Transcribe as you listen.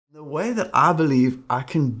The way that I believe I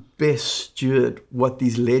can best steward what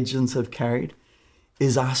these legends have carried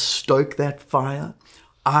is I stoke that fire.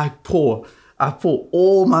 I pour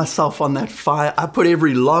all myself on that fire. I put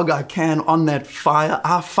every log I can on that fire.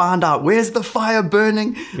 I find out where's the fire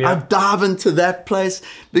burning. I dive into that place,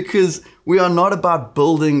 because we are not about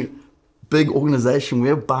building big organization.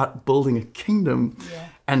 We're about building a kingdom.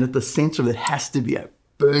 And at the center of it has to be a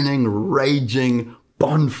burning, raging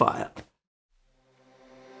bonfire.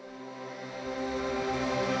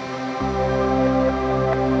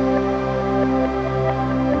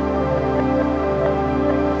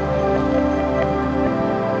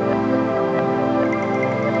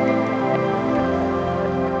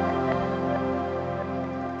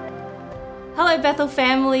 Hello Bethel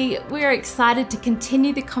family, we are excited to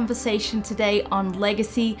continue the conversation today on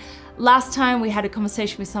legacy. Last time we had a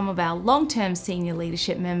conversation with some of our long-term senior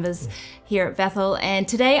leadership members here at Bethel, and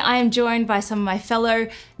today I am joined by some of my fellow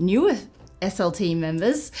newer SLT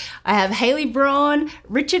members. I have Hayley Braun,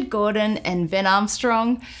 Richard Gordon, and Ben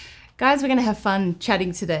Armstrong. Guys, we're going to have fun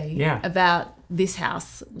chatting today about this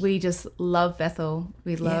house. We just love Bethel.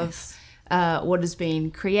 We love what has been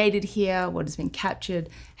created here, what has been captured,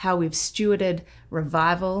 how we've stewarded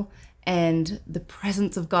revival, and the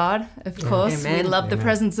presence of God, of course. Amen. We love the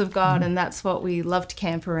presence of God, and that's what we love to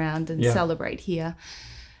camp around and celebrate here.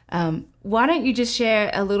 Why don't you just share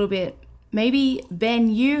a little bit? Maybe, Ben,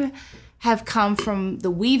 you have come from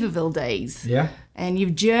the Weaverville days. And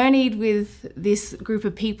you've journeyed with this group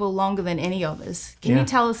of people longer than any of us. Can you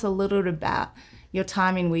tell us a little bit about your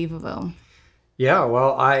time in Weaverville? Yeah,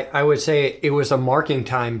 well, I would say it was a marking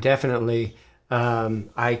time, definitely.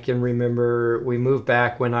 I can remember we moved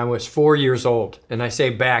back when I was 4 years old. And I say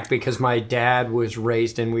back because my dad was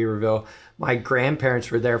raised in Weaverville. My grandparents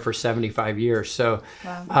were there for 75 years. So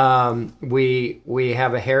we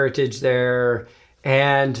have a heritage there.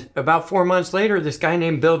 And about 4 months later, this guy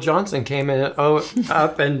named Bill Johnson came in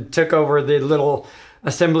up and took over the little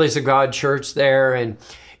Assemblies of God church there. And,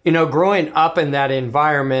 you know, growing up in that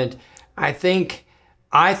environment, I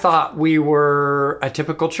thought we were a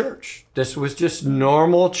typical church. This was just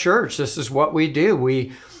normal church. This is what we do.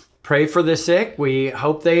 We pray for the sick. We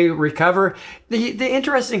hope they recover. The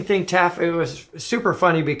interesting thing, Taff, it was super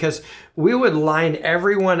funny because we would line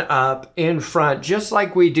everyone up in front, just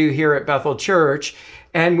like we do here at Bethel Church.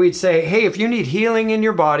 And we'd say, hey, if you need healing in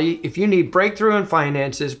your body, if you need breakthrough in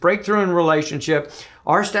finances, breakthrough in relationship,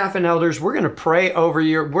 our staff and elders, we're going to pray over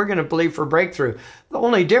you. We're going to believe for breakthrough. The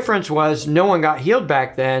only difference was no one got healed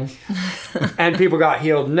back then and people got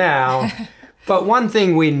healed now. But one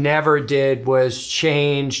thing we never did was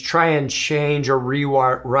try and change or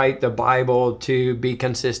rewrite the Bible to be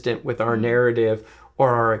consistent with our narrative or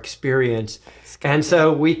our experience. And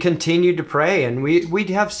so we continued to pray, and we'd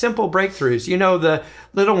have simple breakthroughs. You know, the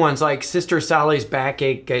little ones like Sister Sally's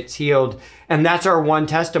backache gets healed, and that's our one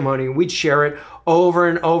testimony. We'd share it over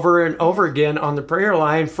and over and over again on the prayer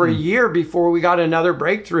line for a year before we got another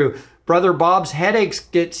breakthrough. Brother Bob's headaches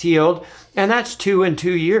gets healed, and that's 2 in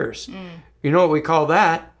 2 years. You know what we call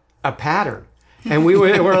that? A pattern. And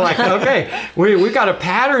we're like, okay, we've got a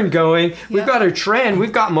pattern going. We've got a trend.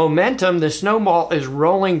 We've got momentum. The snowball is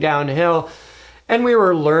rolling downhill. And we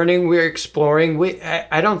were learning, we were exploring.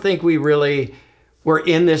 I don't think we really were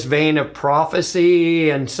in this vein of prophecy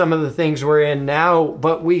and some of the things we're in now,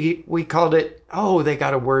 but we called it, oh, they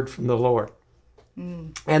got a word from the Lord.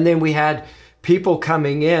 And then we had people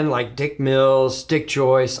coming in like Dick Mills, Dick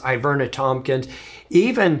Joyce, Iverna Tompkins,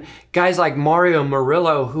 even guys like Mario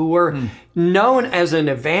Murillo, who were known as an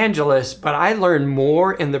evangelist, but I learned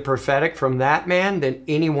more in the prophetic from that man than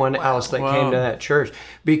anyone else that came to that church,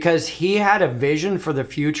 because he had a vision for the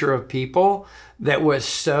future of people that was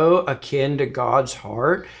so akin to God's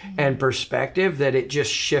heart and perspective that it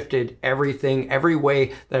just shifted everything, every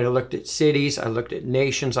way that I looked at cities, I looked at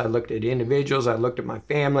nations, I looked at individuals, I looked at my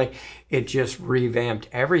family. It just revamped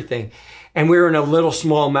everything. And we were in a little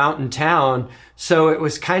small mountain town, so it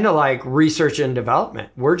was kind of like research and development.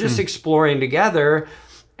 We're just exploring together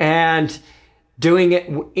and doing it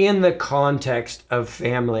in the context of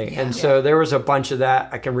family. And so there was a bunch of that.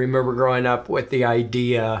 I can remember growing up with the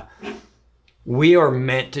idea, we are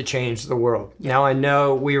meant to change the world. Now I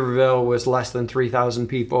know Weaverville was less than 3,000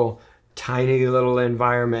 people, tiny little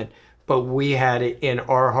environment, but we had it in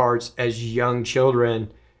our hearts as young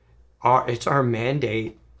children. It's our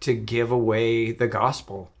mandate to give away the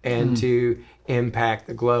gospel and to impact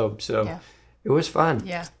the globe. So it was fun.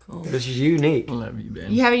 Yeah, cool. It was unique. I love you,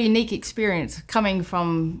 Ben. You have a unique experience coming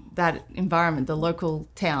from that environment, the local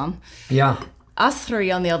town. Yeah. us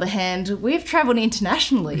three, on the other hand, we've traveled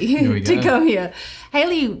internationally we to go. come here.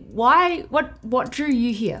 Hayley, what drew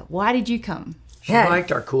you here? Why did you come? She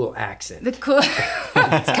liked our cool accent. The cool.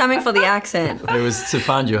 It's coming for the accent. It was to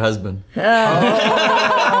find your husband. It's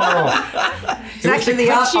actually the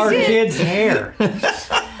Cut our kids' hair.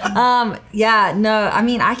 Yeah, no, I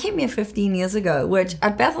mean, I came here 15 years ago, which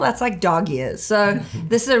at Bethel, that's like dog years. So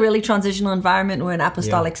this is a really transitional environment. We're an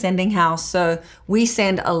apostolic sending house. So we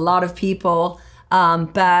send a lot of people.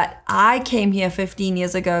 But I came here 15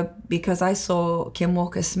 years ago because I saw Kim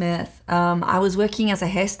Walker-Smith. I was working as a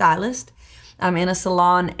hairstylist in a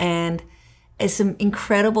salon, and it's some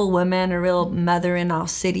incredible women, a real mother in our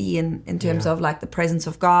city in terms of like the presence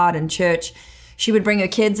of God and church. She would bring her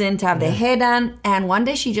kids in to have their hair done, and one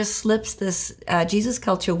day she just slips this Jesus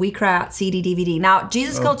Culture We Cry Out CD DVD. Now,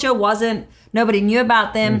 Jesus Culture wasn't, nobody knew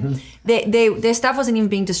about them. Their stuff wasn't even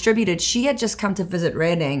being distributed. She had just come to visit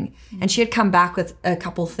Reading, and she had come back with a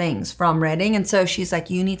couple things from Reading, and so she's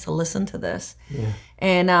like, you need to listen to this.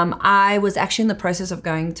 And I was actually in the process of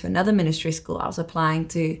going to another ministry school. I was applying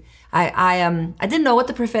to, I didn't know what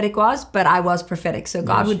the prophetic was, but I was prophetic. So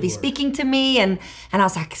God would be speaking to me, and I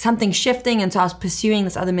was like, something's shifting. And so I was pursuing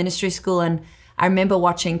this other ministry school. And I remember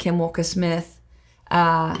watching Kim Walker-Smith,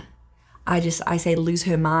 I say lose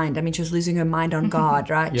her mind. I mean, she was losing her mind on God,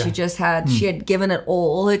 right? She just had, she had given it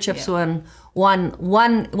all her chips were in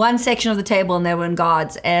one section of the table, and they were in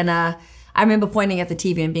God's. And I remember pointing at the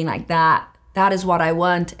TV and being like, that is what I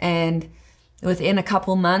want. And within a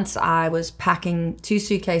couple months, I was packing 2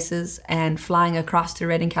 suitcases and flying across to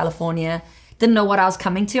Redding, California. Didn't know what I was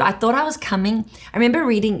coming to. I thought I was coming. I remember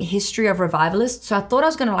reading history of revivalists. So I thought I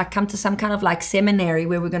was going to like come to some kind of like seminary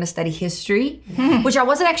where we're going to study history, which I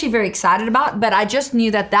wasn't actually very excited about. But I just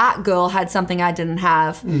knew that girl had something I didn't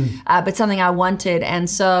have, but something I wanted. And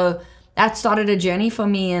so that started a journey for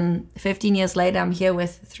me. And 15 years later, I'm here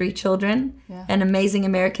with 3 children, an amazing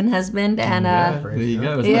American husband, and There you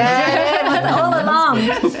go. all along.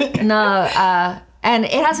 And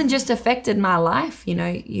it hasn't just affected my life. You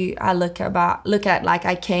know, I look at like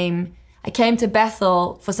I came to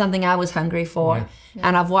Bethel for something I was hungry for,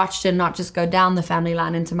 and I've watched it not just go down the family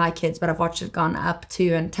line into my kids, but I've watched it gone up to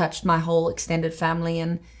and touched my whole extended family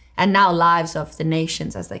and now lives of the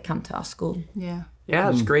nations as they come to our school. Yeah,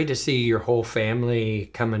 it's great to see your whole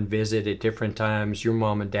family come and visit at different times. Your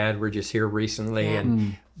mom and dad were just here recently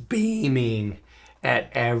and beaming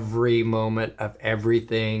at every moment of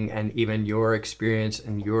everything, and even your experience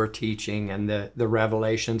and your teaching and the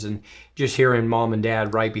revelations, and just hearing mom and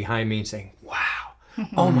dad right behind me and saying, wow,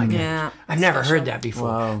 oh my God, I've never heard that before.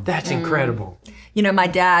 Wow. That's incredible. You know, my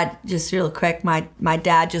dad, just real quick, my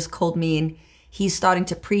dad just called me, and he's starting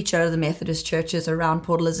to preach out of the Methodist churches around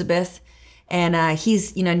Port Elizabeth. And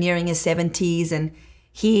he's, nearing his 70s, and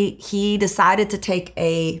he decided to take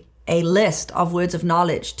a list of words of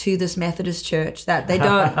knowledge to this Methodist church that they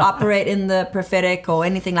don't operate in the prophetic or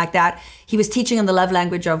anything like that. He was teaching in the love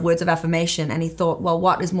language of words of affirmation, and he thought, well,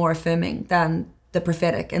 what is more affirming than the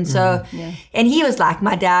prophetic? And so, and he was like,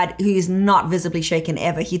 my dad, who is not visibly shaken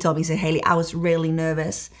ever, he told me, he said, Hayley, I was really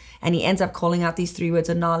nervous. And he ends up calling out these 3 words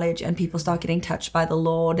of knowledge, and people start getting touched by the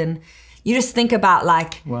Lord. And you just think about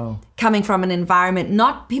like coming from an environment,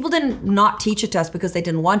 people didn't not teach it to us because they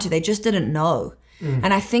didn't want to, they just didn't know.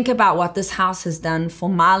 And I think about what this house has done for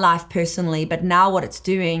my life personally, but now what it's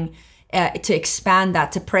doing to expand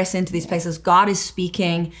that, to press into these places. God is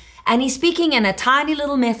speaking, and he's speaking in a tiny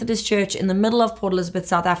little Methodist church in the middle of Port Elizabeth,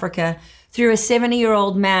 South Africa, through a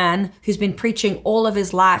 70-year-old man who's been preaching all of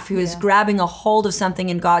his life, who is grabbing a hold of something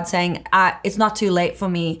in God, saying, it's not too late for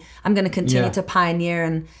me. I'm going to continue to pioneer.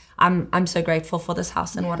 And I'm so grateful for this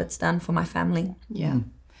house and what it's done for my family. Yeah.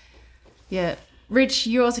 Rich,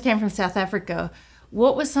 you also came from South Africa.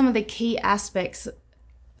 What were some of the key aspects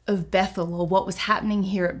of Bethel, or what was happening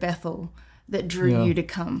here at Bethel that drew you to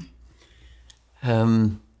come?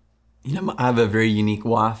 I have a very unique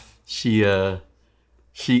wife. She is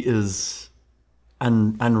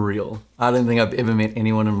unreal. I don't think I've ever met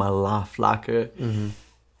anyone in my life like her.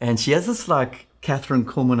 And she has this like Catherine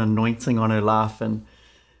Kuhlman anointing on her life.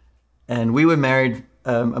 And we were married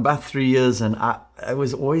about 3 years, and it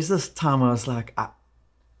was always this time where I was like,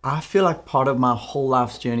 I feel like part of my whole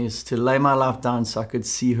life's journey is to lay my life down so I could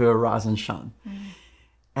see her rise and shine.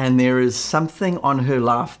 And there is something on her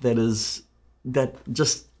life that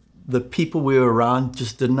just the people we were around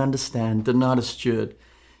just didn't understand, didn't know how to steward.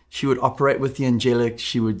 She would operate with the angelic.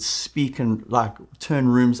 She would speak and like turn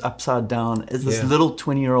rooms upside down as this little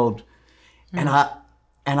 20-year-old. And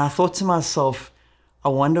I thought to myself, I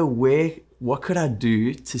wonder what could I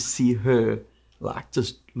do to see her like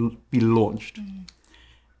just be launched?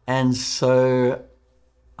 And so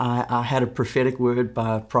I had a prophetic word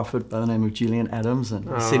by a prophet by the name of Julian Adams, and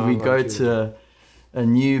he said we go to a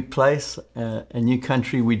new place, a new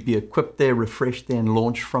country, we'd be equipped there, refreshed there, and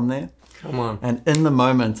launched from there. Come on. And in the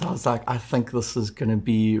moment, I was like, I think this is going to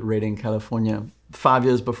be Redding, California. 5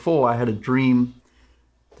 years before, I had a dream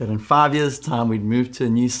that in 5 years' time, we'd move to a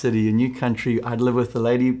new city, a new country. I'd live with a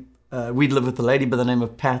lady. We'd live with a lady by the name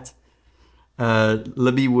of Pat.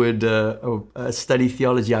 Libby would study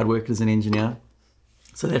theology. I'd work as an engineer.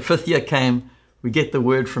 So that 5th year came, we get the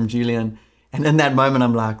word from Julian. And in that moment,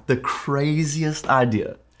 I'm like, the craziest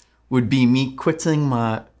idea would be me quitting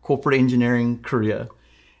my corporate engineering career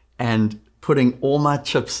and putting all my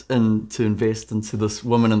chips in to invest into this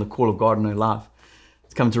woman in the call of God in her life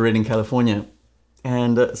to come to Redding, California.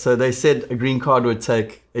 And so they said a green card would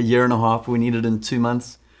take a year and a half. We needed it in 2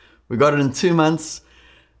 months. We got it in 2 months.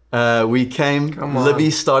 We came,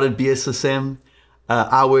 Libby started BSSM.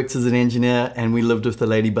 I worked as an engineer, and we lived with a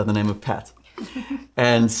lady by the name of Pat.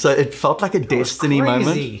 And so it felt like a destiny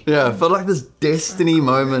moment. Yeah, it felt like this destiny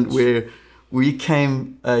moment where we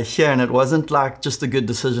came here, and it wasn't like just a good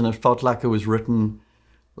decision. It felt like it was written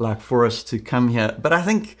like for us to come here. But I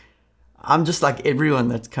think I'm just like everyone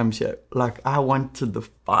that comes here. Like I wanted the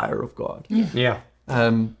fire of God. Yeah.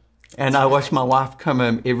 And I watched my wife come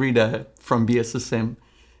home every day from BSSM,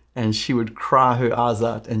 and she would cry her eyes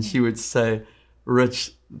out, and she would say,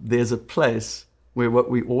 Rich, there's a place where what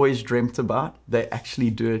we always dreamt about, they actually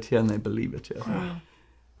do it here and they believe it here. Wow.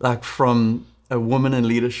 Like from a woman in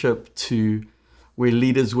leadership to where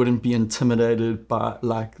leaders wouldn't be intimidated by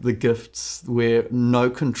like the gifts, where no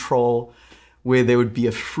control, where there would be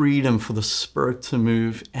a freedom for the Spirit to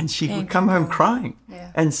move. And she would come home crying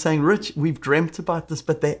and saying, Rich, we've dreamt about this,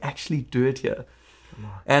 but they actually do it here.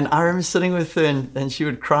 And I remember sitting with her, and she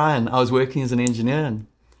would cry, and I was working as an engineer.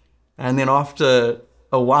 And then after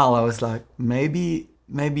a while, I was like, maybe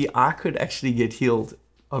I could actually get healed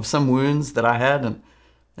of some wounds that I had, and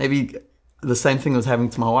maybe the same thing was happening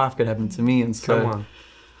to my wife could happen to me. And so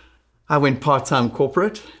I went part-time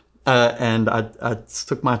corporate, and I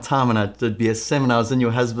took my time and I did BSM, and I was in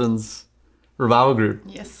your husband's revival group.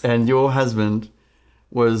 Yes. And your husband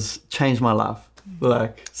changed my life.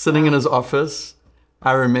 Like sitting in his office,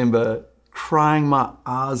 I remember crying my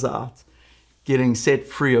eyes out, getting set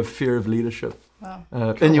free of fear of leadership.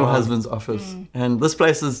 Wow. In your husband's office. And this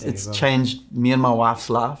place it's changed me and my wife's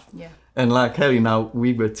life. Yeah. And like Hayley, now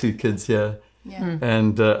we've got 2 kids here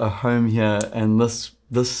and a home here, and this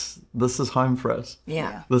is home for us.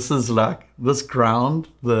 Yeah. This is like this ground,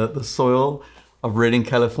 the soil of Redding,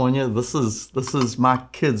 California. This is my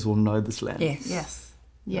kids will know this land. Yes. Yes.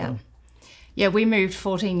 Yeah. Yeah, we moved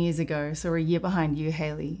 14 years ago, so we're a year behind you,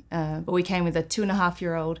 Hayley. But we came with a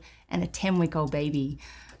 2.5-year-old and a 10-week-old baby.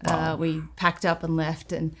 Wow. We packed up and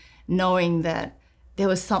left, and knowing that there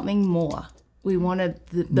was something more. We wanted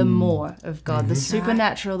the more of God, the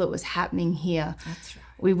supernatural that was happening here. That's right.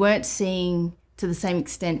 We weren't seeing to the same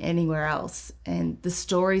extent anywhere else. And the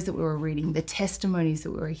stories that we were reading, the testimonies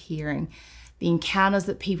that we were hearing, the encounters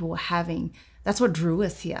that people were having, that's what drew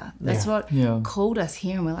us here. That's what called us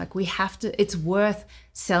here. And we're like, we have to, it's worth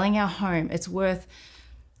selling our home. It's worth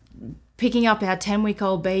picking up our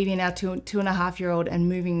 10-week-old baby and our 2.5-year-old and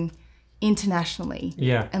moving internationally.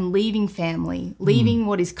 Yeah. And leaving family, leaving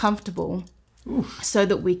what is comfortable so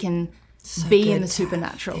that we can be in the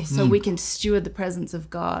supernatural, so we can steward the presence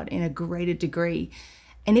of God in a greater degree.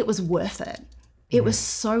 And it was worth it. It was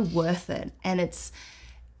so worth it. And it's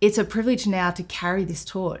a privilege now to carry this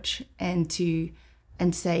torch and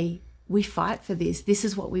say, we fight for this. This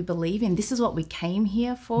is what we believe in. This is what we came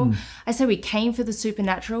here for. I say we came for the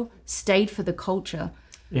supernatural, stayed for the culture.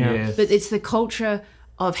 Yeah. Yes. But it's the culture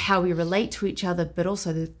of how we relate to each other, but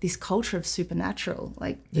also this culture of supernatural,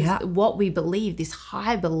 like what we believe, this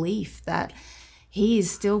high belief that He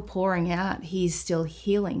is still pouring out, He is still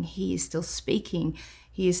healing, He is still speaking,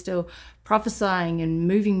 He is still prophesying and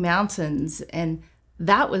moving mountains. And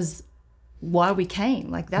that was why we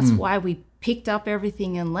came. Like that's why we picked up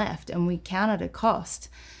everything and left, and we counted a cost.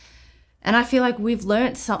 And I feel like we've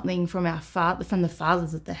learned something from from the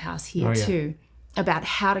fathers of the house here too, about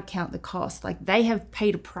how to count the cost. Like they have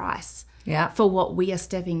paid a price for what we are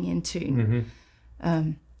stepping into.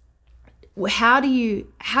 How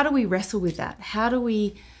do we wrestle with that? How do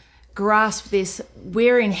we grasp this?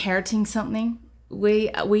 We're inheriting something. We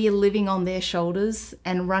are living on their shoulders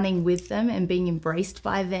and running with them and being embraced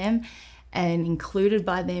by them and included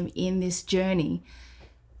by them in this journey.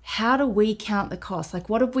 How do we count the cost? Like,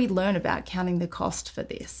 what have we learned about counting the cost for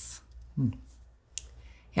this?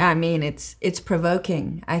 Yeah, I mean, it's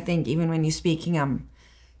provoking. I think even when you're speaking, I'm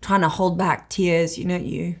trying to hold back tears. You know,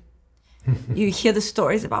 you hear the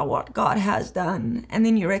stories about what God has done, and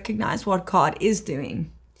then you recognize what God is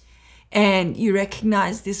doing. And you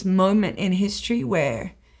recognize this moment in history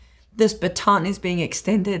where this baton is being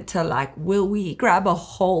extended to, like, will we grab a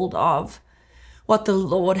hold of what the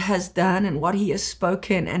Lord has done and what he has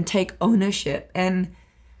spoken and take ownership? And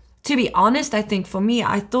to be honest, I think for me,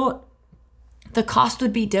 I thought the cost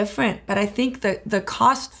would be different, but I think the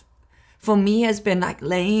cost for me has been like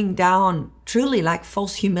laying down truly like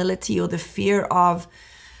false humility, or the fear of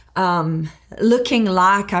looking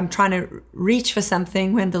like I'm trying to reach for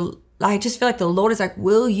something when I just feel like the Lord is like,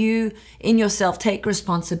 will you in yourself take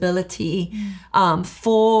responsibility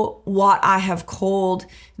for what I have called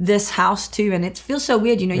this house to? And it feels so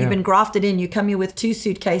weird. You know, you've been grafted in. You come here with 2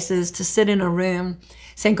 suitcases to sit in a room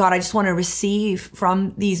saying, God, I just want to receive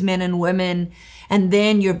from these men and women. And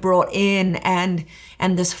then you're brought in, and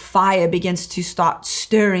this fire begins to start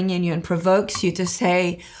stirring in you and provokes you to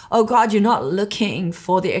say, oh God, you're not looking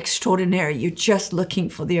for the extraordinary. You're just looking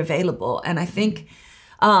for the available. And I think,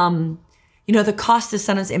 you know, the cost is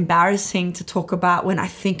sometimes embarrassing to talk about when I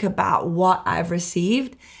think about what I've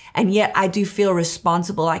received. And yet I do feel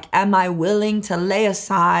responsible. Like, am I willing to lay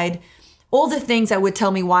aside all the things that would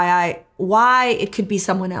tell me why it could be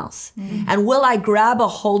someone else? And will I grab a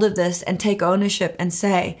hold of this and take ownership and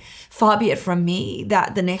say, far be it from me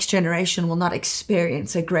that the next generation will not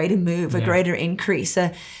experience a greater move, a greater increase,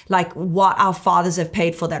 like what our fathers have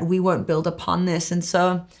paid for, that we won't build upon this. And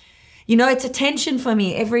so, you know, it's a tension for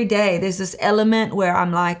me every day. There's this element where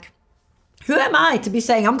I'm like, who am I to be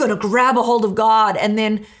saying I'm going to grab a hold of God? And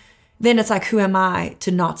then it's like, who am I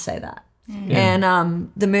to not say that? And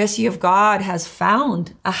the mercy of God has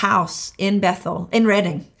found a house in Bethel, in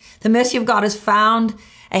Redding. The mercy of God has found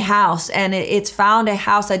a house, and it's found a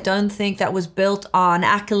house I don't think that was built on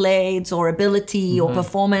accolades or ability or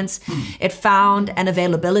performance. It found an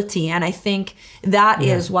availability. And I think that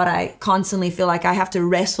is what I constantly feel like I have to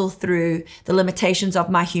wrestle through, the limitations of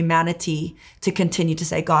my humanity, to continue to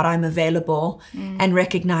say, God, I'm available, and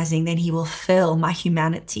recognizing then he will fill my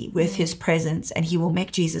humanity with his presence, and he will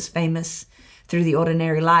make Jesus famous through the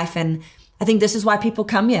ordinary life. And I think this is why people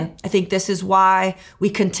come here. I think this is why we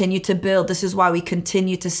continue to build. This is why we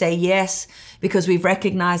continue to say yes, because we've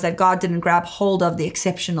recognized that God didn't grab hold of the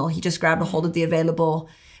exceptional. He just grabbed a hold of the available.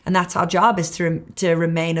 And that's our job, is to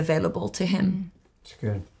remain available to him. It's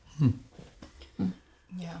good.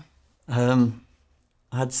 Yeah.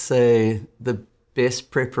 I'd say the best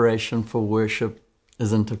preparation for worship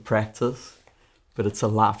isn't a practice, but it's a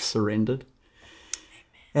life surrendered.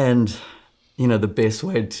 And, you know, the best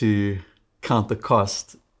way to count the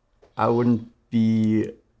cost, I wouldn't be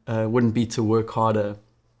to work harder,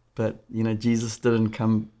 but, you know, Jesus didn't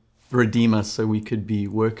come redeem us so we could be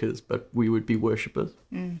workers, but we would be worshipers.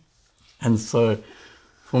 And so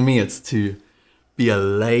for me, it's to be a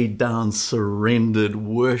laid down, surrendered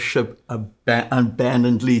worship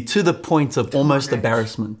abandonedly, to the point of almost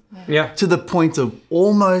embarrassment. To the point of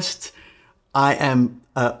almost to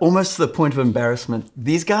the point of embarrassment.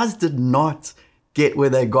 These guys did not get where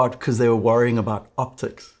they got because they were worrying about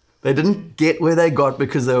optics. They didn't get where they got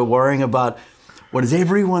because they were worrying about what is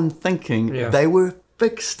everyone thinking. They were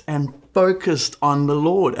fixed and focused on the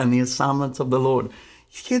Lord and the assignments of the Lord. You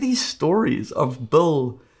hear these stories of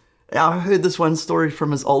Bill. I heard this one story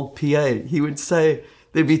from his old PA. He would say,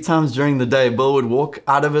 there'd be times during the day, Bill would walk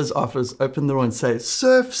out of his office, open the door and say,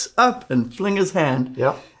 "Surf's up," and fling his hand.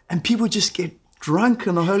 And people would just get drunk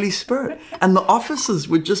in the Holy Spirit. And the offices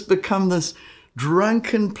would just become this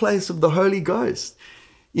drunken place of the Holy Ghost.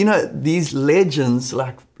 You know, these legends,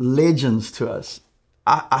 like legends to us,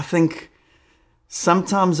 I think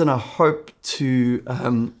sometimes in a hope to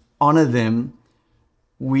honor them,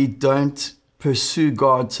 we don't pursue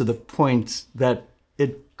God to the point that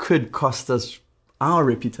it could cost us our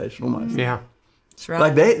reputation almost. That's right.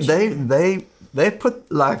 Like they put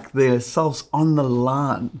like themselves on the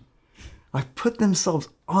line. Like put themselves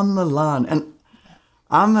on the line. And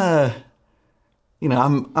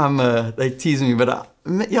they tease me, but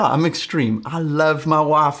I'm extreme. I love my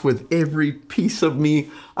wife with every piece of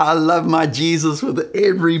me. I love my Jesus with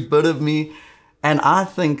every bit of me. And I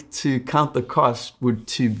think to count the cost would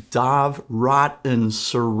to dive right in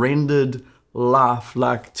surrendered life,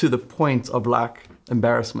 like to the point of like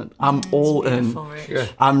embarrassment. I'm all in.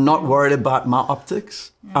 I'm not worried about my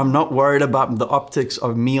optics. I'm not worried about the optics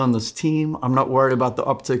of me on this team. I'm not worried about the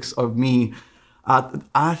optics of me.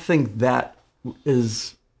 I think that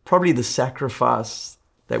is probably the sacrifice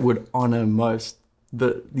that would honor most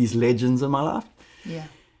these legends in my life.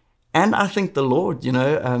 And I think the Lord, you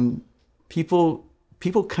know, people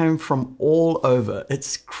people came from all over.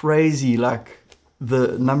 It's crazy, like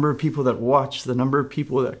the number of people that watch, the number of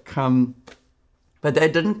people that come, but they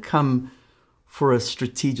didn't come for a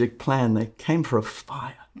strategic plan. They came for a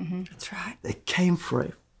fire. That's right. They came for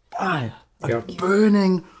a fire, a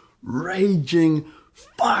burning, raging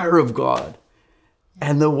fire of God.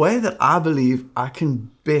 And the way that I believe I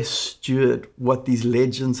can best steward what these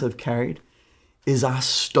legends have carried is I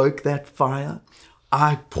stoke that fire.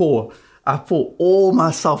 I pour all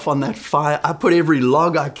myself on that fire. I put every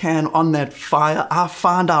log I can on that fire. I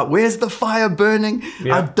find out where's the fire burning.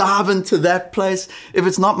 Yeah. I dive into that place. If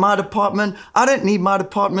it's not my department, I don't need my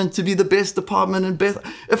department to be the best department in Bethel.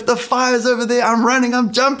 If the fire's over there, I'm running.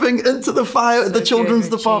 I'm jumping into the fire at the children's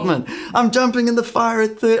department. I'm jumping in the fire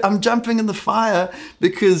I'm jumping in the fire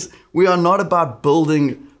because we are not about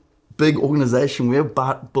building big organization. We're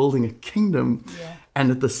about building a kingdom. Yeah.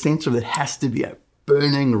 And at the center of it has to be a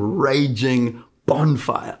burning, raging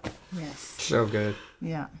bonfire. Yes. So good.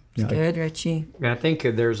 Yeah. Good, Richie. I think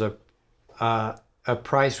there's a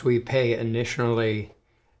price we pay initially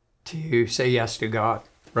to say yes to God,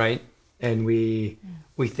 right? And we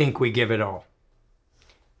think we give it all.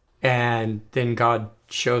 And then God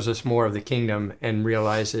shows us more of the kingdom and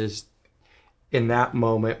realizes in that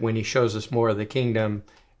moment when he shows us more of the kingdom,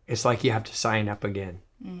 it's like you have to sign up again.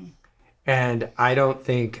 And I don't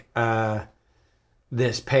think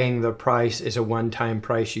this paying the price is a one-time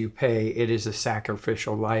price you pay. It is a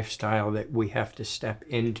sacrificial lifestyle that we have to step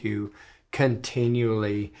into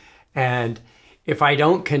continually. And if I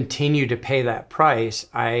don't continue to pay that price,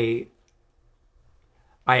 I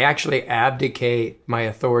actually abdicate my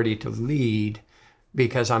authority to lead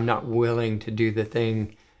because I'm not willing to do the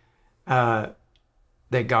thing that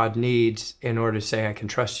God needs in order to say, I can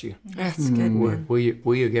trust you. That's good.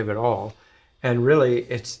 Will you give it all? And really,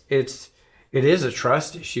 it is a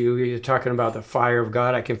trust issue. You're talking about the fire of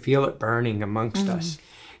God. I can feel it burning amongst us.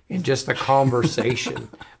 In just the conversation,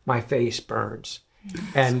 my face burns.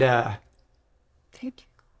 And I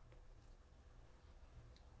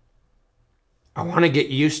want to get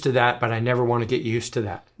used to that, but I never want to get used to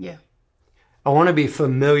that. Yeah. I want to be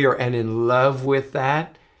familiar and in love with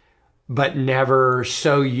that, but never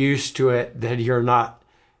so used to it that you're not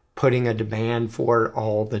putting a demand for it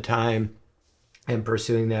all the time and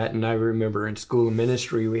pursuing that. And I remember in school of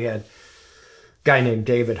ministry, we had a guy named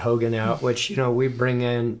David Hogan out, which, we bring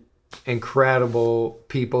in incredible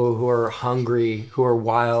people who are hungry, who are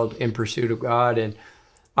wild in pursuit of God. And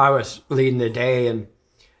I was leading the day and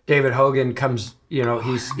David Hogan comes,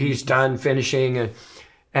 he's done finishing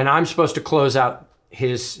and I'm supposed to close out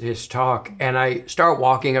his talk. And I start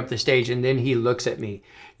walking up the stage and then he looks at me,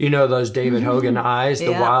 those David Hogan eyes,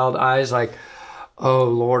 the wild eyes, like, oh,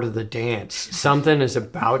 Lord of the dance, something is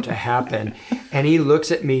about to happen. And he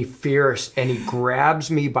looks at me fierce and he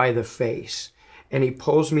grabs me by the face and he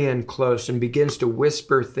pulls me in close and begins to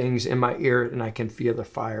whisper things in my ear and I can feel the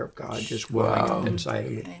fire of God just welling up inside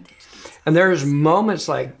of me. And there's moments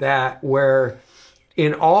like that where,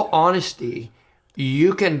 in all honesty,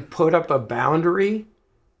 you can put up a boundary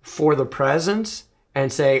for the presence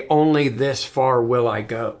and say, only this far will I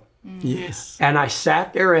go. Yes. And I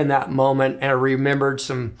sat there in that moment and I remembered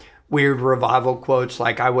some weird revival quotes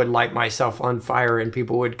like I would light myself on fire and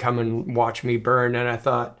people would come and watch me burn. And I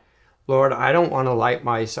thought, Lord, I don't want to light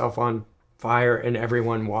myself on fire and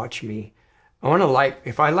everyone watch me.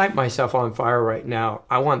 If I light myself on fire right now,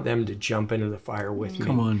 I want them to jump into the fire with me.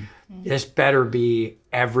 Come on. This better be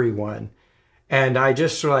everyone. And I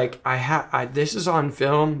just this is on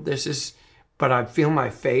film. But I feel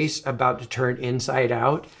my face about to turn inside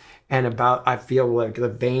out. And I feel like the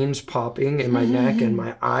veins popping in my neck and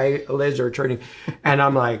my eyelids are turning. And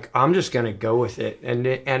I'm like, I'm just going to go with it.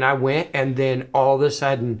 And I went, and then all of a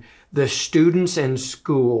sudden, the students in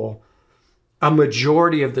school, a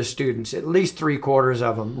majority of the students, at least 3/4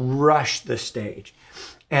 of them, rushed the stage.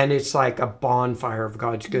 And it's like a bonfire of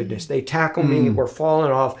God's goodness. They tackle me, we're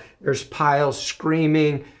falling off. There's piles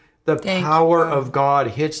screaming. The power of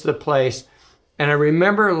God hits the place. And I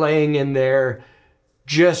remember laying in there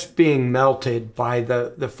just being melted by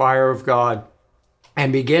the fire of God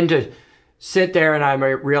and begin to sit there and I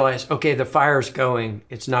might realize, okay, the fire's going.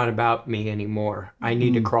 It's not about me anymore. I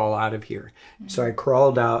need to crawl out of here. So I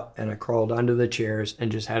crawled out and I crawled under the chairs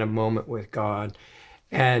and just had a moment with God.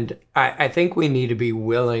 And I think we need to be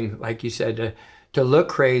willing, like you said, to look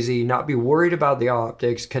crazy, not be worried about the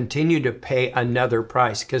optics, continue to pay another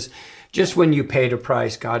price. Because just when you paid a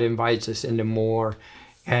price, God invites us into more.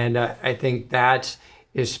 And I think that's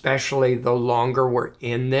especially the longer we're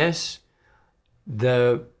in this,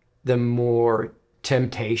 the more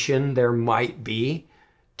temptation there might be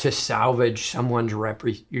to salvage someone's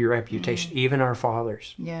your reputation, even our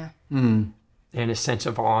fathers, Yeah. and a sense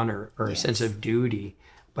of honor or a sense of duty.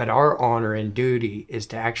 But our honor and duty is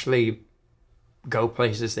to actually go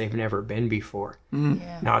places they've never been before,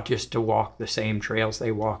 Yeah. not just to walk the same trails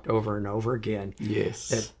they walked over and over again. Yes.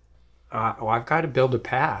 That, I've got to build a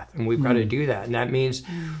path, and we've got to do that. And that means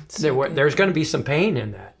there's going to be some pain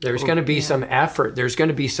in that. There's going to be some effort. There's going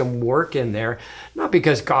to be some work in there, not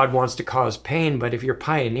because God wants to cause pain, but if you're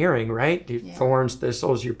pioneering, right? Thorns,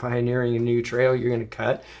 thistles, you're pioneering a new trail you're going to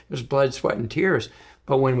cut. There's blood, sweat, and tears.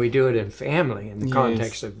 But when we do it in family, in the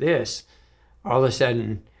context of this, all of a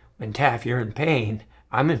sudden, when Taff, you're in pain,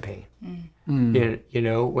 I'm in pain. You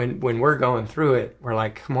know, when we're going through it, we're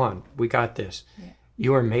like, come on, we got this.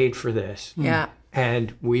 You are made for this. Yeah.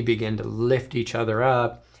 And we begin to lift each other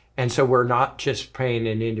up. And so we're not just paying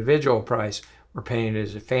an individual price. We're paying it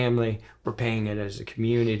as a family. We're paying it as a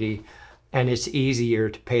community. And it's easier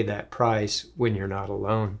to pay that price when you're not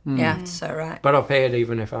alone. Yeah, that's so right. But I'll pay it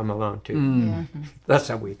even if I'm alone too. Yeah. That's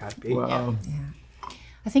how we got to be. Wow.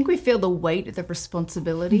 I think we feel the weight of the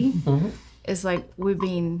responsibility. It's like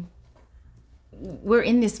we're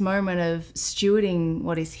in this moment of stewarding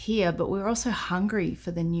what is here, but we're also hungry for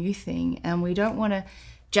the new thing, and we don't want to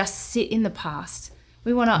just sit in the past.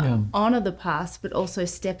 We want to honor the past, but also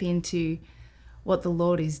step into what the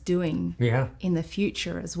Lord is doing in the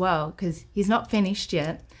future as well, because he's not finished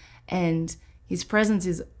yet, and his presence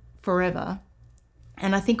is forever.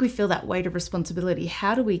 And I think we feel that weight of responsibility.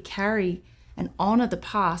 How do we carry and honor the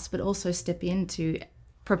past, but also step into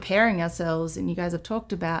preparing ourselves? And you guys have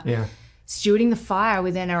talked about stewarding the fire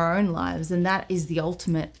within our own lives, and that is the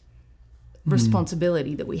ultimate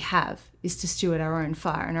responsibility that we have, is to steward our own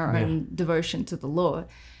fire and our own devotion to the Lord.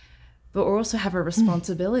 But we also have a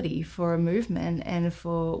responsibility for a movement and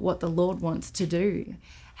for what the Lord wants to do.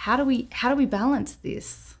 How do we balance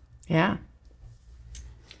this? Yeah.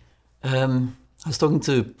 I was talking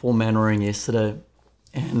to Paul Mannering yesterday,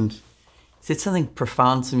 and he said something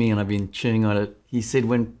profound to me, and I've been chewing on it. He said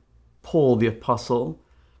when Paul, the apostle,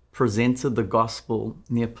 presented the gospel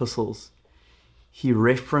in the epistles, he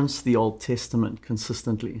referenced the Old Testament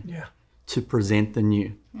consistently to present the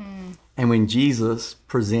new. And when Jesus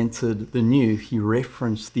presented the new, he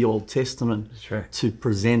referenced the Old Testament to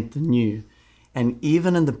present the new. And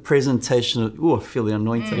even in the presentation of, I feel the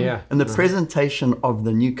anointing. In the presentation of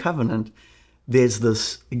the new covenant, there's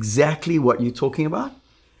this, exactly what you're talking about.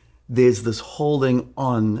 There's this holding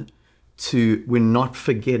on to, we're not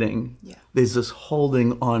forgetting. There's this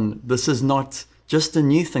holding on. This is not just a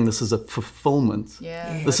new thing. This is a fulfillment.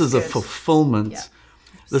 This is a fulfillment.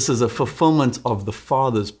 This is a fulfillment of the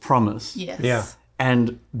Father's promise.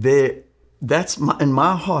 And in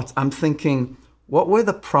my heart, I'm thinking, what were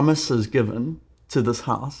the promises given to this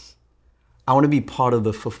house? I want to be part of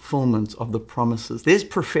the fulfillment of the promises. There's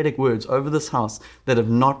prophetic words over this house that have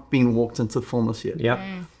not been walked into fullness yet.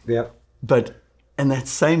 But in that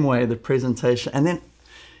same way, the presentation, and then,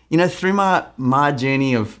 you know, through my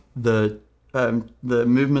journey of the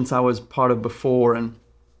movements I was part of before and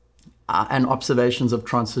observations of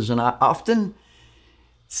transition, I often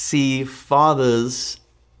see fathers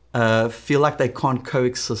feel like they can't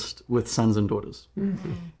coexist with sons and daughters.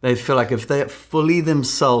 They feel like if they're fully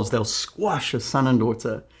themselves, they'll squash a son and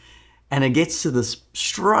daughter. And it gets to this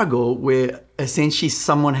struggle where essentially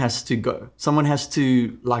someone has to go. Someone has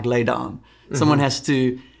to like lay down. Someone has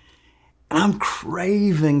to, and I'm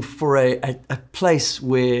craving for a place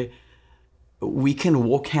where we can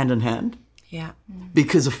walk hand in hand.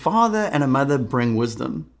 Because a father and a mother bring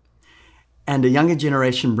wisdom, and a younger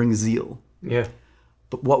generation brings zeal.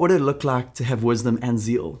 But what would it look like to have wisdom and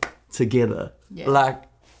zeal together? Like,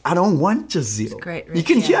 I don't want just zeal. Great, you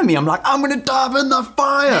can hear me. I'm like, I'm going to dive in the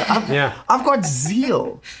fire. I've got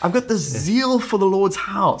zeal. I've got this zeal for the Lord's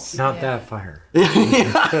house. Not that fire.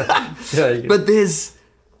 But there's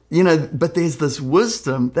this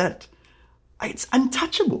wisdom that it's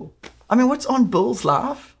untouchable. I mean, what's on Bill's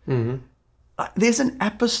life? There's an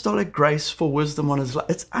apostolic grace for wisdom on his life.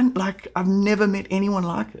 It's like I've never met anyone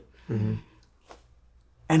like it.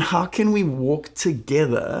 And how can we walk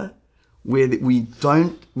together where we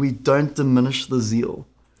don't diminish the zeal,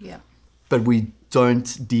 but we don't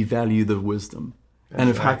devalue the wisdom?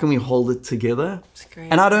 And how can we hold it together?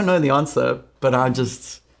 And I don't know the answer, but I'm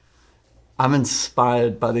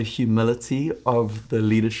inspired by the humility of the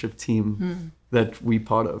leadership team that we're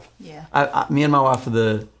part of. Me and my wife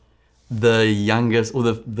are the youngest, or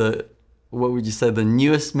the what would you say, the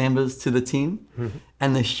newest members to the team,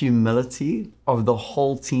 and the humility of the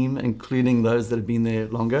whole team, including those that have been there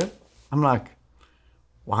longer. I'm like,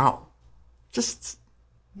 wow, just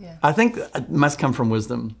Yeah. I think it must come from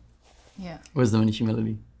wisdom. Yeah. Wisdom and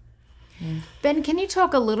humility. Ben, can you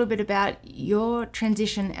talk a little bit about your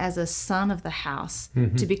transition as a son of the house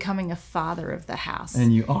to becoming a father of the house?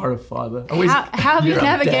 And you are a father. How have you You're a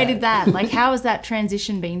navigated dad. that? Like, how has that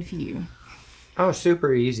transition been for you? Oh,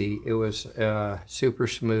 super easy. It was super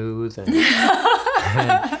smooth and,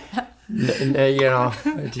 you know,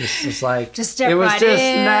 it just was like Just step it was right just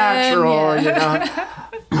in, natural, yeah.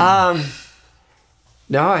 you know.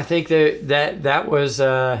 No, I think that was.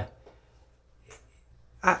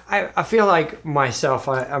 I feel like myself.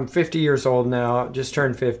 I'm 50 years old now, just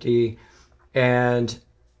turned 50, and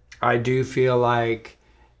I do feel like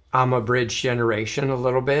I'm a bridge generation a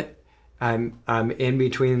little bit. I'm in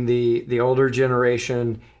between the older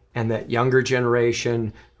generation and that younger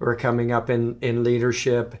generation who are coming up in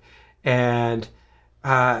leadership, and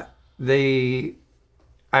we're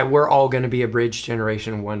all going to be a bridge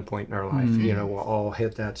generation at one point in our life. You know, we'll all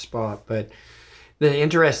hit that spot, but the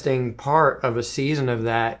interesting part of a season of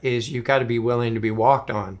that is you've got to be willing to be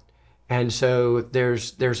walked on. And so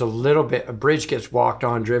there's a little bit, a bridge gets walked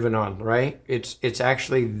on, driven on, right? It's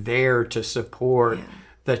actually there to support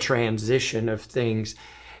the transition of things.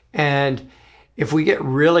 And if we get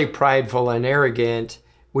really prideful and arrogant,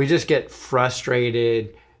 we just get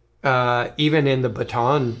frustrated, even in the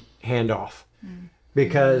baton handoff,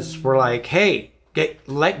 because we're like, hey,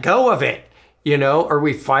 let go of it, you know, or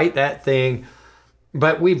we fight that thing.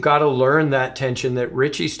 But we've got to learn that tension that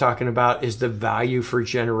Richie's talking about is the value for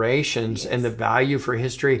generations and the value for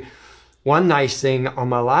history. One nice thing on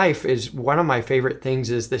my life is one of my favorite things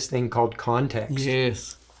is this thing called context.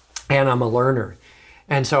 Yes. And I'm a learner.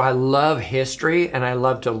 And so I love history and I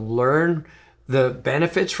love to learn the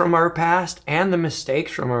benefits from our past and the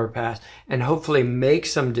mistakes from our past and hopefully make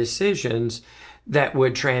some decisions that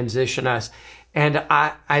would transition us. And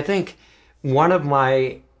I think one of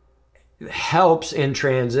my helps in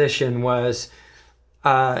transition was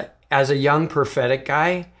as a young prophetic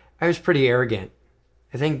guy, I was pretty arrogant.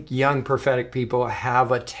 I think young prophetic people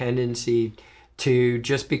have a tendency to,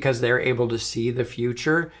 just because they're able to see the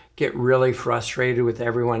future, get really frustrated with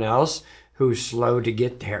everyone else who's slow to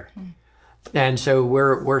get there. And so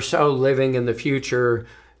we're so living in the future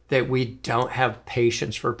that we don't have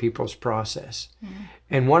patience for people's process.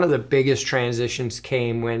 And one of the biggest transitions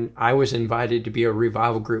came when I was invited to be a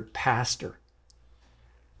revival group pastor.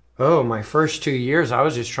 Oh, my first 2 years, I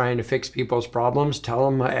was just trying to fix people's problems,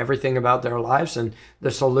 tell them everything about their lives and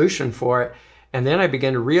the solution for it. And then I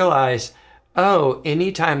began to realize, oh,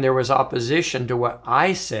 anytime there was opposition to what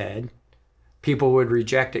I said, people would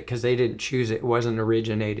reject it because they didn't choose it. It wasn't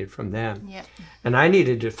originated from them. Yep. And I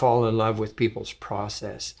needed to fall in love with people's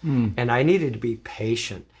process. And I needed to be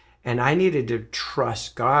patient. And I needed to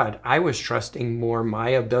trust God. I was trusting more my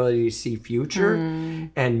ability to see future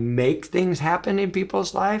and make things happen in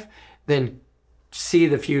people's life than see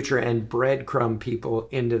the future and breadcrumb people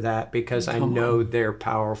into that, because I know they're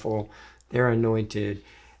powerful, they're anointed.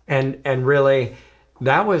 And really,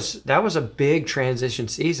 that was a big transition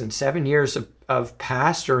season. 7 years of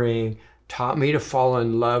pastoring taught me to fall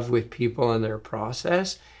in love with people and their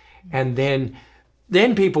process. And then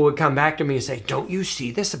people would come back to me and say, don't you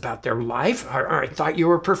see this about their life? I thought you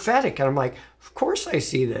were prophetic. And I'm like, of course I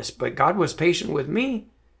see this, but God was patient with me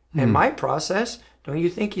and my process. Don't you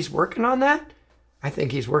think he's working on that? I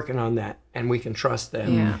think he's working on that, and we can trust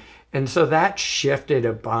them. Yeah. And so that shifted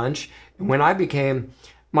a bunch. And when I became,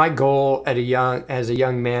 my goal as a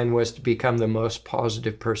young man was to become the most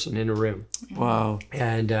positive person in a room. Wow.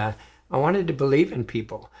 And I wanted to believe in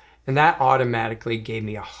people. And that automatically gave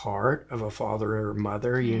me a heart of a father or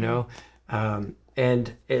mother, you know.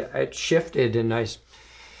 And it shifted, and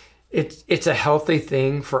it's a healthy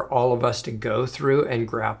thing for all of us to go through and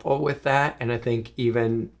grapple with that. And I think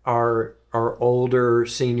even our older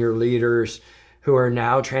senior leaders who are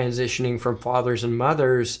now transitioning from fathers and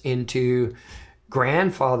mothers into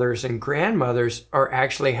grandfathers and grandmothers are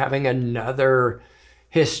actually having another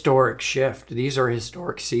historic shift. These are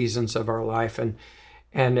historic seasons of our life.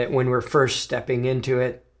 And when we're first stepping into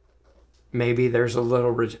it, maybe there's a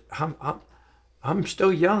little, I'm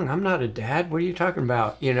still young. I'm not a dad. What are you talking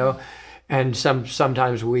about? You know, and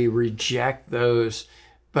sometimes we reject those,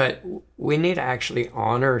 but we need to actually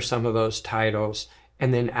honor some of those titles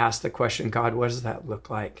and then ask the question, God, what does that look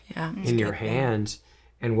like in your hands?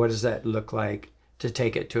 And what does that look like to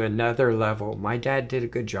take it to another level? My dad did a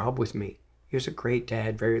good job with me. He was a great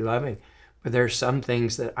dad, very loving. But there's some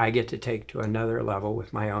things that I get to take to another level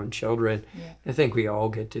with my own children. Yeah. I think we all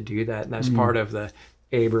get to do that. And that's part of the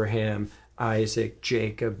Abraham, Isaac,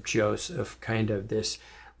 Jacob, Joseph, kind of this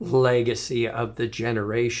legacy of the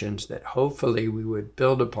generations that hopefully we would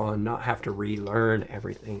build upon, not have to relearn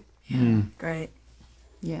everything. Great.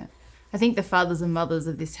 Yeah. I think the fathers and mothers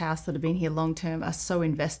of this house that have been here long term are so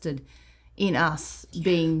invested in us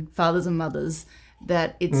being fathers and mothers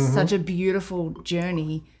that it's such a beautiful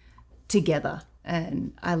journey together.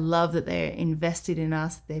 And I love that they're invested in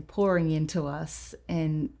us, they're pouring into us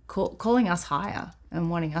and calling us higher and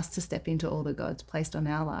wanting us to step into all that God's placed on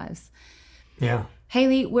our lives. Yeah.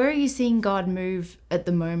 Hayley, where are you seeing God move at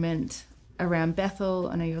the moment around Bethel?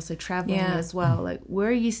 I know you're also traveling as well. Like, where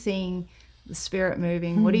are you seeing the Spirit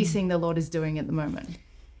moving? What are you seeing the Lord is doing at the moment?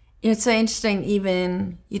 It's so interesting,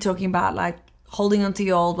 even you're talking about like holding on to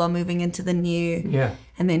the old while moving into the new. Yeah.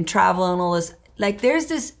 And then travel and all this. Like there's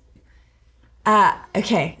this,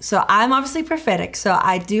 okay, so I'm obviously prophetic. So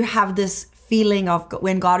I do have this feeling of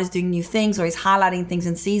when God is doing new things or he's highlighting things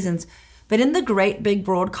in seasons. But in the great big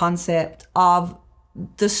broad concept of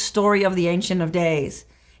the story of the Ancient of Days,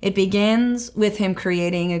 it begins with him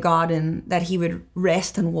creating a garden that he would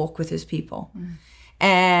rest and walk with his people.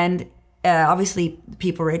 And obviously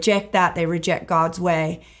people reject that. They reject God's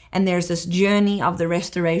way. And there's this journey of the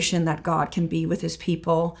restoration that God can be with his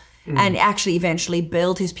people and actually eventually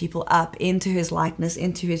build his people up into his likeness,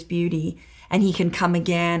 into his beauty. And he can come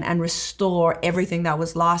again and restore everything that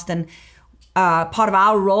was lost. And part of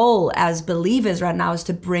our role as believers right now is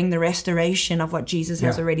to bring the restoration of what Jesus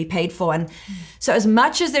has already paid for. And so as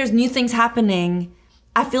much as there's new things happening,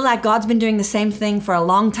 I feel like God's been doing the same thing for a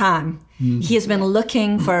long time. He has been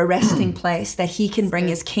looking for a resting place that he can bring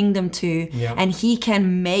his kingdom to, and he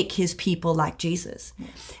can make his people like Jesus.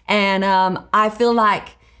 And I feel like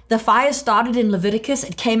the fire started in Leviticus.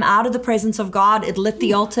 It came out of the presence of God. It lit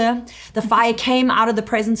the altar. The fire came out of the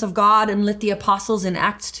presence of God and lit the apostles in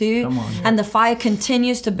Acts 2. And the fire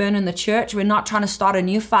continues to burn in the church. We're not trying to start a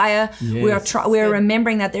new fire. We're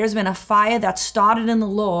remembering that there's been a fire that started in the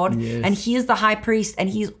Lord, and he is the high priest,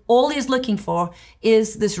 and all he's looking for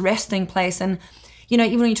is this resting place. And you know,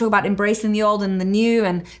 even when you talk about embracing the old and the new,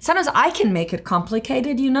 and sometimes I can make it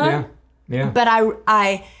complicated, you know? But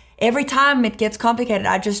I every time it gets complicated,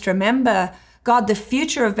 I just remember, God, the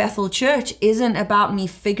future of Bethel Church isn't about me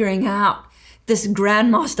figuring out this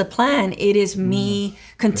grand master plan. It is me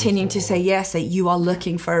continuing to say yes, that you are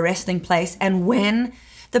looking for a resting place. And when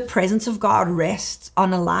the presence of God rests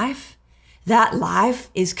on a life, that life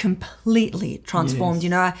is completely transformed. You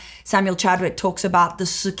know, Samuel Chadwick talks about the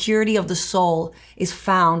security of the soul is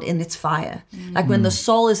found in its fire. Like when the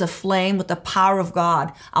soul is aflame with the power of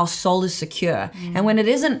God, our soul is secure. And when it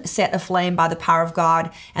isn't set aflame by the power of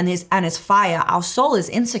God and his fire, our soul is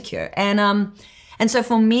insecure. And so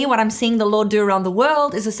for me, what I'm seeing the Lord do around the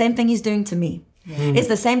world is the same thing he's doing to me. It's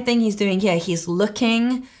the same thing he's doing here. He's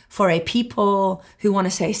looking for a people who want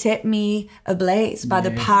to say, set me ablaze by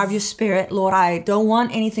the power of your Spirit. Lord, I don't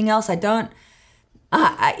want anything else. I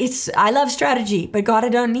love strategy, but God, I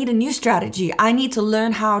don't need a new strategy. I need to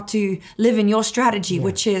learn how to live in your strategy,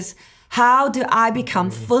 which is, how do I become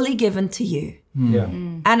fully given to you?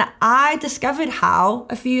 And I discovered how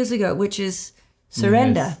a few years ago, which is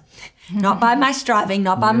surrender. Not by my striving,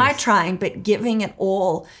 not by my trying, but giving it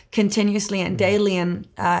all continuously and daily. And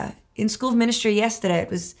in school of ministry yesterday,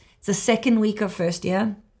 it's the second week of first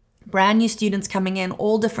year. Brand new students coming in,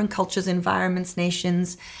 all different cultures, environments,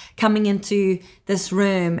 nations, coming into this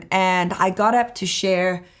room. And I got up to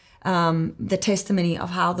share the testimony of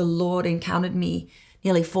how the Lord encountered me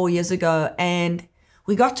nearly 4 years ago. And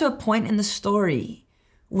we got to a point in the story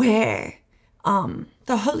where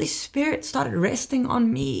the Holy Spirit started resting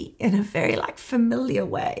on me in a very familiar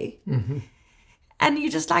way. And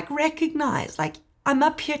you just recognize, I'm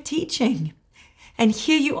up here teaching and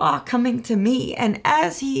here you are coming to me. And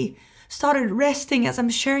as he started resting, as I'm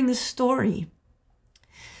sharing this story,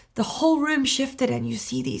 the whole room shifted and you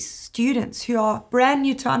see these students who are brand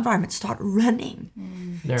new to our environment start running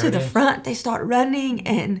to the front. They start running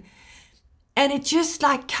and it just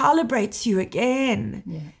calibrates you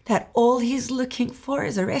again that all he's looking for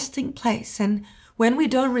is a resting place. And when we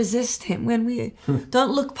don't resist him, when we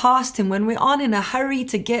don't look past him, when we aren't in a hurry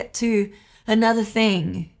to get to another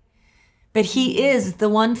thing, but he is the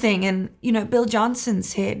one thing. And, you know, Bill Johnson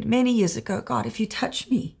said many years ago, God, if you touch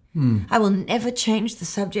me, I will never change the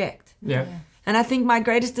subject. And I think my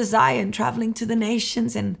greatest desire in traveling to the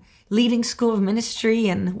nations and leading school of ministry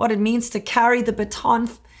and what it means to carry the baton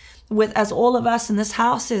with as all of us in this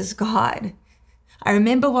house is, God, I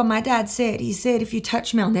remember what my dad said. He said, if you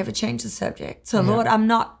touch me, I'll never change the subject. So Lord, I'm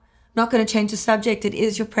not going to change the subject. It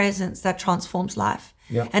is your presence that transforms life.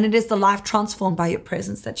 And it is the life transformed by your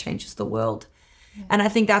presence that changes the world. And I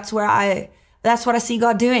think that's what I see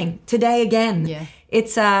God doing today again,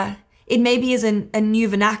 it maybe is a new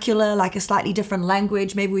vernacular, like a slightly different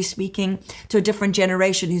language. Maybe we're speaking to a different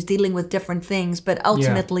generation who's dealing with different things, but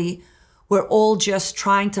ultimately we're all just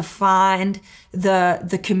trying to find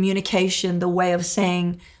the communication, the way of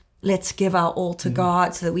saying, let's give our all to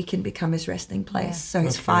God so that we can become his resting place, so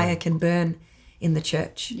his fire can burn in the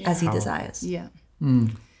church as he desires. Yeah.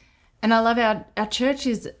 And I love our church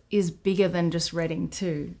is bigger than just Reading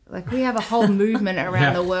too. Like we have a whole movement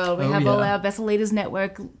around the world. We have all our Bethel Leaders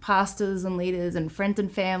Network pastors and leaders and friends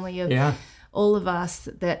and family of all of us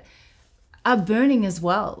that are burning as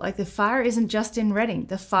well. Like the fire isn't just in Reading.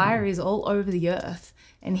 The fire is all over the earth,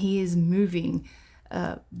 and he is moving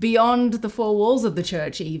beyond the four walls of the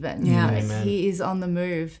church even. Yeah. Like, he is on the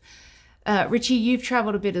move. Richie, you've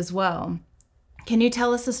traveled a bit as well. Can you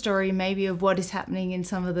tell us a story maybe of what is happening in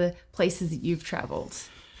some of the places that you've traveled?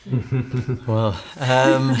 Well,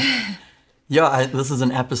 this is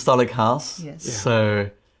an apostolic house. Yes. So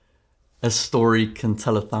a story can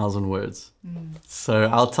tell 1,000 words. So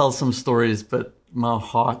I'll tell some stories, but my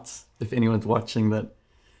heart, if anyone's watching, that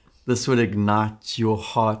this would ignite your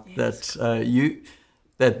heart, that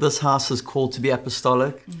this house is called to be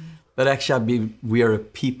apostolic, but actually we are a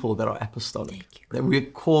people that are apostolic. That we're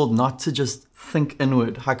called not to just think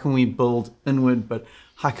inward. How can we build inward, but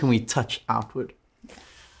how can we touch outward?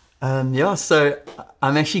 So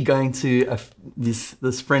I'm actually going to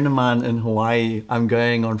this friend of mine in Hawaii. I'm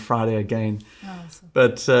going on Friday again. Awesome.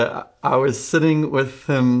 But I was sitting with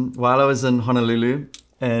him while I was in Honolulu,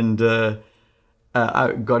 and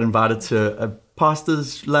I got invited to a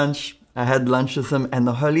pastor's lunch. I had lunch with him, and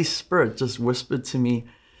the Holy Spirit just whispered to me,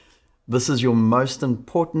 this is your most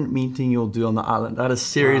important meeting you'll do on the island. I had a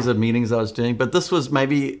series of meetings I was doing, but this was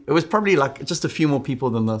it was probably like just a few more people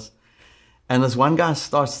than this. And this one guy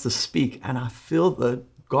starts to speak, and I feel that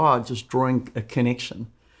God just drawing a connection.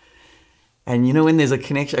 And you know, when there's a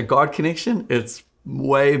connection, a God connection, it's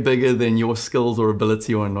way bigger than your skills or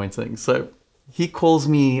ability or anointing. So he calls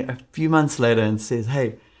me a few months later and says,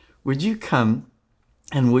 hey, would you come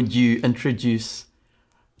and would you introduce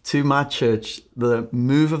to my church the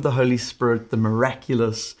move of the Holy Spirit, the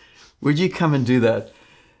miraculous? Would you come and do that?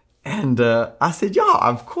 And I said, yeah,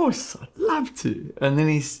 of course, I'd love to. And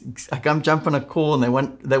then I come jump on a call, and they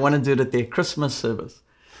want to do it at their Christmas service,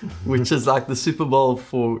 which is like the Super Bowl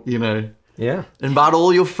for, invite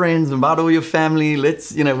all your friends, invite all your family.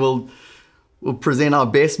 Let's, we'll present our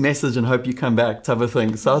best message and hope you come back, type of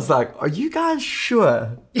thing. So I was like, are you guys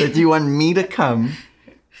sure that you want me to come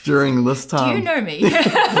during this time? Do you know me?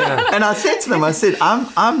 And I said to them, I said,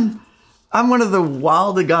 I'm one of the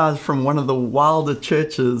wilder guys from one of the wilder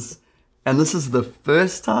churches, and this is the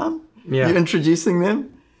first time you're introducing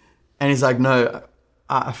them? And he's like, no,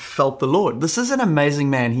 I felt the Lord. This is an amazing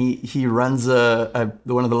man. He runs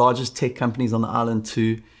one of the largest tech companies on the island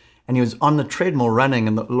too, and he was on the treadmill running,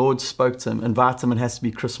 and the Lord spoke to him, invite him, it has to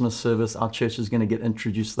be Christmas service. Our church is going to get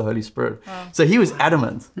introduced to the Holy Spirit. Wow. So he was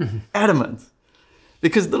adamant,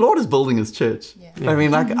 because the Lord is building his church. I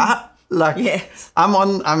mean, I'm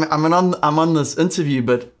on this interview,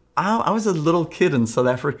 but I was a little kid in South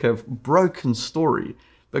Africa, broken story,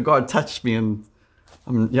 but God touched me, and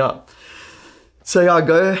So I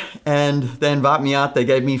go, and they invite me out. They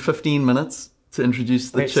gave me 15 minutes to introduce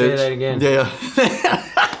the church. Say that again. Yeah.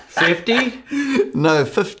 50? No,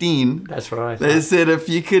 15. That's what I thought. They said if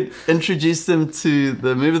you could introduce them to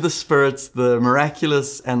the move of the spirits, the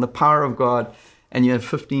miraculous, and the power of God, and you have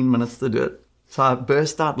 15 minutes to do it. So I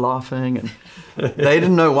burst out laughing, and they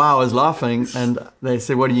didn't know why I was laughing. And they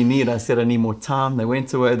said, what do you need? I said, I need more time. They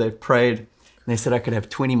went away, they prayed, and they said I could have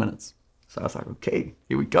 20 minutes. So I was like, okay,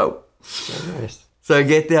 here we go. So nice. So I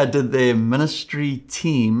get there, I did their ministry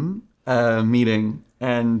team meeting.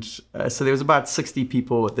 And so there was about 60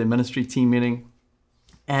 people at their ministry team meeting.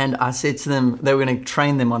 And I said to them, they were going to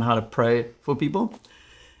train them on how to pray for people.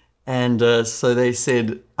 And so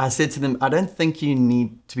I said to them, I don't think you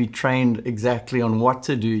need to be trained exactly on what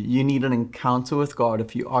to do. You need an encounter with God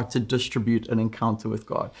if you are to distribute an encounter with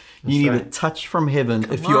God. You need a touch from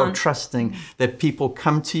heaven if you are trusting that people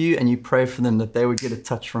come to you and you pray for them, that they would get a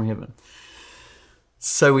touch from heaven.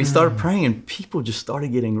 So we started praying, and people just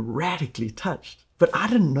started getting radically touched. But I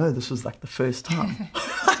didn't know this was like the first time.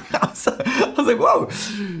 I was like, whoa.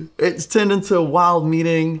 It's turned into a wild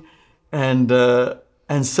meeting, and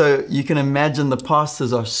so you can imagine the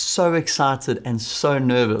pastors are so excited and so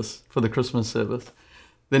nervous for the Christmas service.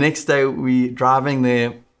 The next day we're driving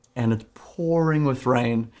there, and it's pouring with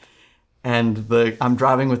rain. And I'm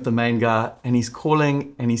driving with the main guy, and he's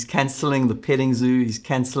calling, and he's canceling the petting zoo. He's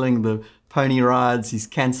canceling the pony rides. He's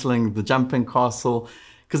canceling the jumping castle,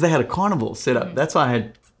 because they had a carnival set up. That's why I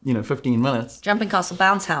had 15 minutes. Jumping Castle,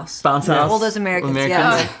 Bounce House. Bounce House. All those Americans.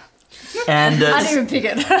 Yeah. And I didn't even pick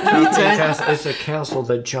it. It's a castle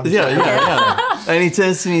that jumps. Yeah. And he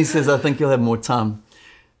turns to me and says, I think you'll have more time.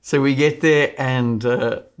 So we get there and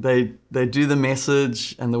they do the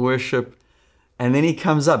message and the worship. And then he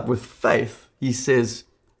comes up with faith. He says,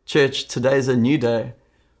 church, today's a new day.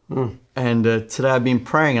 And today I've been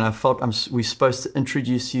praying and I felt we're supposed to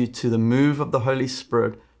introduce you to the move of the Holy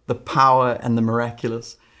Spirit, the power and the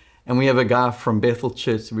miraculous. And we have a guy from Bethel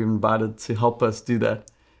Church we've invited to help us do that.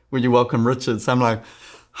 Would you welcome Richard? So I'm like,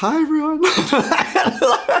 hi everyone.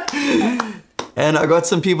 And I got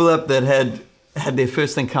some people up that had their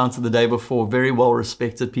first encounter the day before, very well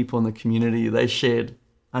respected people in the community. I shared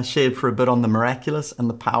for a bit on the miraculous and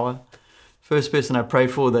the power. First person I pray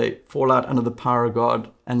for, they fall out under the power of God,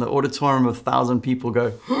 and the auditorium of 1,000 people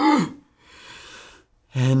go,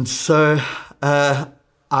 and so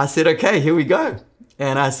I said, okay, here we go.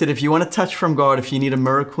 And I said, if you want to touch from God, if you need a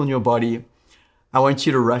miracle in your body, I want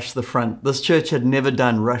you to rush the front. This church had never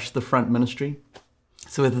done rush the front ministry.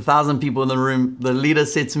 So with 1,000 people in the room, the leader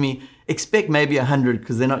said to me, expect maybe 100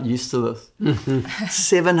 because they're not used to this.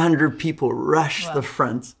 700 people rushed the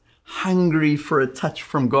front, hungry for a touch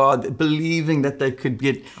from God, believing that they could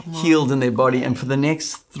get healed in their body. And for the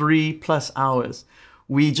next 3+ hours,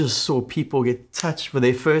 we just saw people get touched for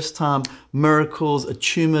their first time, miracles, a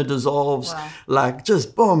tumor dissolves, like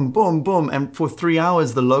just boom, boom, boom. And for 3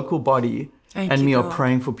 hours, the local body and me are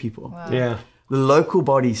praying for people. Wow. Yeah. The local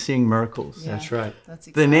body seeing miracles. Yeah. That's right. That's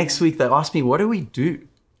The next week they asked me, what do we do?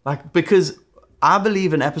 Like, because I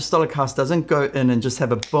believe an apostolic house doesn't go in and just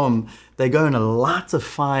have a boom. They go in a lot of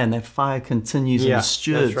fire, and that fire continues and is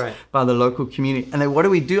stewarded by the local community. And then what do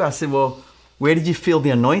we do? I said, well, where did you feel the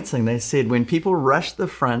anointing? They said, when people rushed the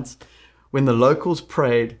front, when the locals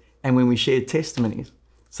prayed, and when we shared testimonies.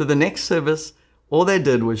 So the next service, all they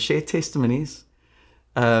did was share testimonies,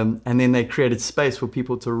 and then they created space for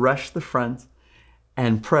people to rush the front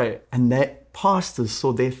and pray. And that pastors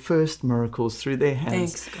saw their first miracles through their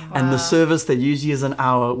hands. Thanks, God. And the service that usually is an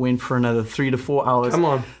hour went for another 3 to 4 hours. Come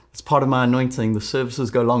on. It's part of my anointing. The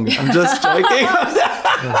services go longer. I'm just joking.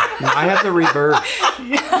 I have the reverb.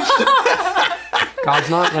 God's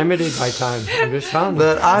not limited by time. I'm just telling you.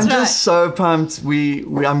 But I'm just so pumped.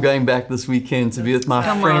 I'm going back this weekend to be with my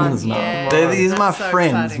friends now. Yeah. These are my That's so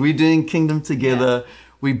friends. exciting. We're doing kingdom together.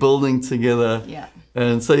 We're building together. Yeah.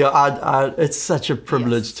 And so it's such a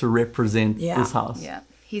privilege to represent this house. Yeah.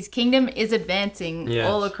 His kingdom is advancing Yes.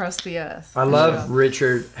 all across the earth. I love,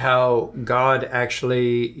 Richard, how God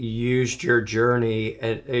actually used your journey.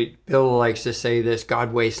 And Bill likes to say this,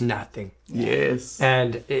 God wastes nothing. Yes.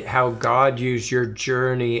 And how God used your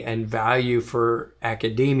journey and value for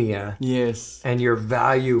academia Yes. and your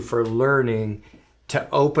value for learning to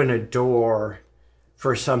open a door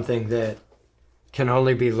for something that can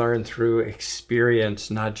only be learned through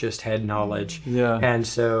experience, not just head knowledge. Yeah. And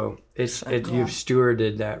so you've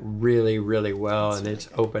stewarded that really, really well, and it's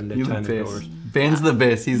opened a You're ton the of best. doors. Ben's the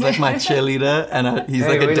best. He's like my cheerleader, and he's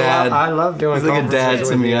like a we dad. I love doing He's like a dad conferences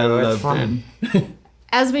to with me. you. I It's love fun. Ben.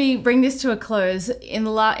 As we bring this to a close, in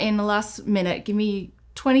the last minute, give me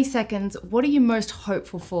 20 seconds. What are you most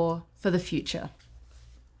hopeful for the future?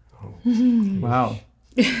 Wow.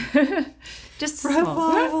 Just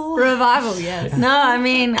Revival, yes. No, I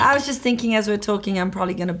mean, I was just thinking as we're talking, I'm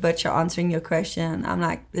probably going to butcher answering your question. I'm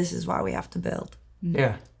like, this is why we have to build.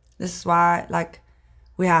 Yeah. This is why,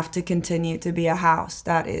 we have to continue to be a house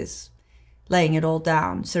that is laying it all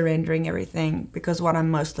down, surrendering everything, because what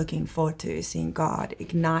I'm most looking forward to is seeing God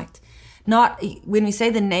ignite. Not, when we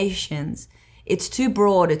say the nations, it's too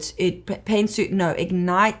broad. It paints to,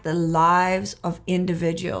 ignite the lives of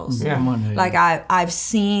individuals. Yeah. Like I've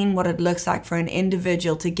seen what it looks like for an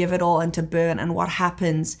individual to give it all and to burn, and what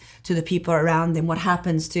happens to the people around them, what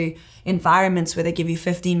happens to environments where they give you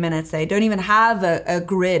 15 minutes. They don't even have a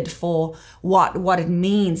grid for what it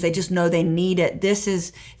means. They just know they need it. This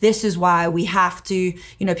is why we have to,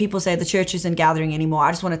 people say the church isn't gathering anymore.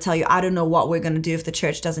 I just want to tell you, I don't know what we're going to do if the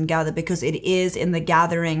church doesn't gather, because it is in the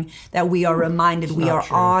gathering that we are reminded we are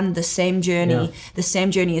on the same journey. Yeah. The same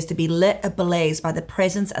journey is to be lit ablaze by the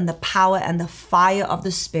presence and the power and the fire of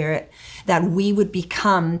the Spirit, that we would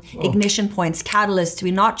become ignition points, catalysts.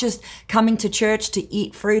 We're not just coming to church to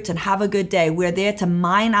eat fruit and have a good day. We're there to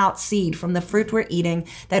mine out seed from the fruit we're eating,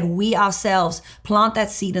 that we ourselves plant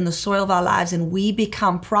that seed in the soil of our lives, and we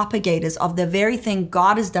become propagators of the very thing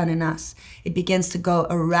God has done in us. It begins to go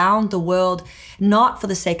around the world, not for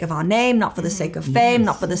the sake of our name, not for the sake of fame,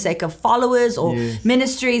 not for the sake of followers or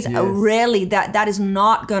ministries. Rarely, that is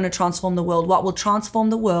not going to transform the world. What will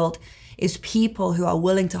transform the world is people who are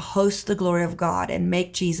willing to host the glory of God and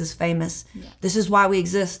make Jesus famous. This is why we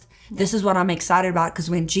exist. This is what I'm excited about, because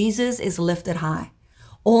when Jesus is lifted high,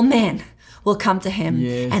 all men will come to him.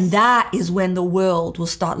 Yes. And that is when the world will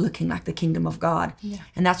start looking like the kingdom of God.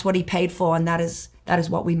 And that's what he paid for, and that is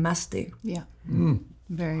what we must do. Yeah.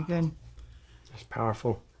 Very good. That's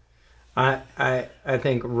powerful. I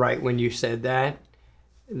think right when you said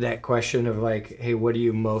that question of like, hey, what are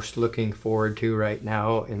you most looking forward to right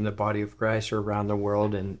now in the body of Christ or around the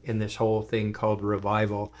world, and in this whole thing called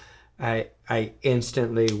revival, I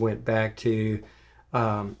instantly went back to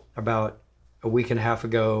about a week and a half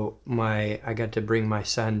ago, I got to bring my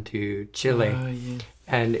son to Chile.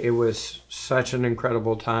 And it was such an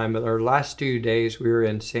incredible time. Our last 2 days, we were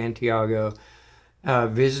in Santiago,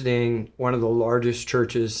 visiting one of the largest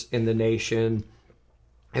churches in the nation,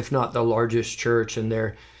 if not the largest church. And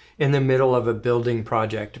they're in the middle of a building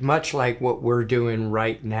project, much like what we're doing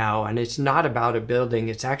right now. And it's not about a building.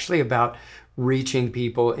 It's actually about reaching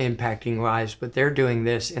people, impacting lives. But they're doing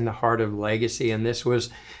this in the heart of Legacy. And this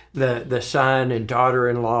was the son and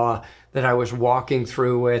daughter-in-law that I was walking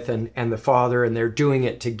through with, and the father, and they're doing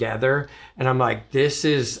it together. And I'm like, this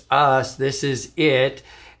is us, this is it.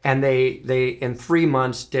 And they in 3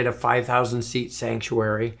 months did a 5,000 seat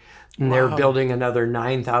sanctuary, and they're building another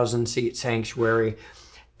 9,000 seat sanctuary.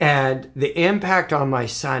 And the impact on my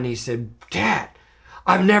son, he said, Dad,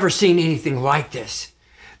 I've never seen anything like this.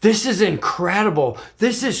 This is incredible.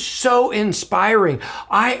 This is so inspiring.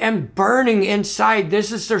 I am burning inside.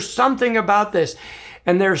 There's something about this.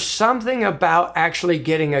 And there's something about actually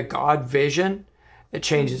getting a God vision that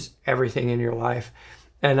changes everything in your life.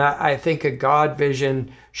 And I think a God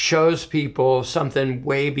vision shows people something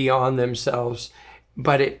way beyond themselves,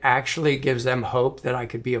 but it actually gives them hope that I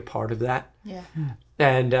could be a part of that. Yeah.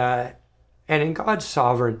 And in God's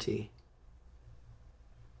sovereignty,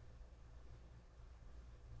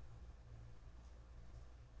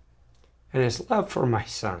 and his love for my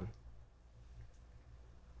son,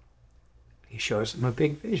 he shows him a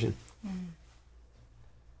big vision.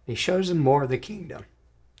 He shows him more of the kingdom.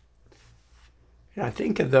 And I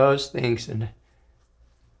think of those things, and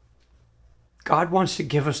God wants to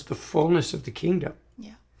give us the fullness of the kingdom.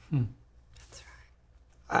 Yeah. That's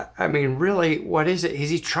right. I mean, really, what is it? Is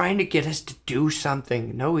he trying to get us to do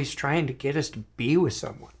something? No, he's trying to get us to be with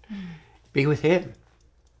someone, be with him.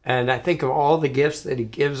 And I think of all the gifts that he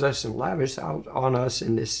gives us and lavish out on us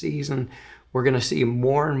in this season. We're going to see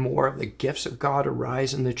more and more of the gifts of God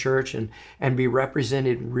arise in the church and be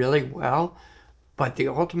represented really well. But the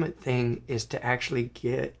ultimate thing is to actually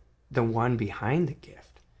get the one behind the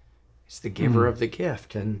gift. It's the giver of the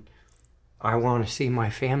gift. And I want to see my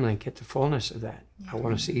family get the fullness of that. I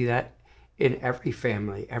want to see that in every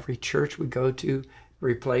family, every church we go to,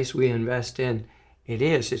 every place we invest in.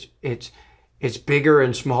 It's bigger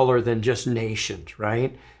and smaller than just nations,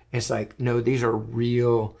 right? It's like, no, these are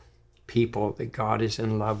real people that God is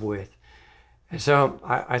in love with. And so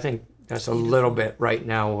I think that's a little bit right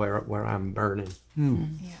now where I'm burning.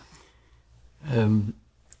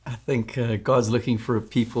 I think God's looking for a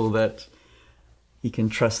people that he can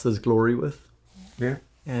trust his glory with. Yeah.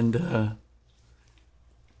 And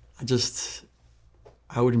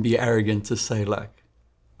I wouldn't be arrogant to say like,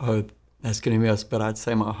 oh, that's going to be us. But I'd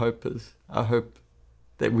say I hope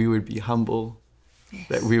that we would be humble,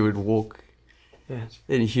 that we would walk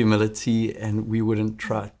in humility, and we wouldn't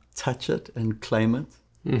try to touch it and claim it,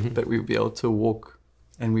 but we'd be able to walk,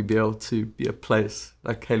 and we'd be able to be a place,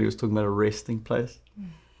 like Hayley was talking about, a resting place.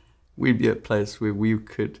 We'd be a place where we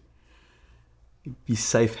could be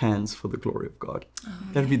safe hands for the glory of God.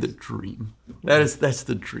 That'd be the dream. That's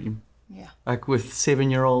the dream. Yeah. Like with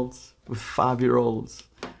 7-year-olds, with 5-year-olds,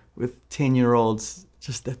 with 10-year-olds,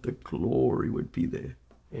 just that the glory would be there.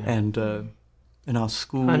 Yeah. And in our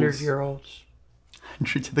schools, 100-year-olds,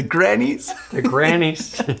 the grannies, you're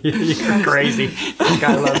crazy. This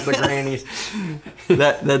guy loves the grannies.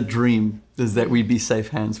 That dream is that we'd be safe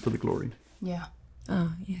hands for the glory. Yeah.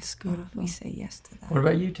 Oh yes, good. We say yes to that. What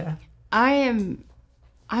about you, Taff? I'm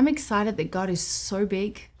excited that God is so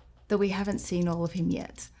big that we haven't seen all of him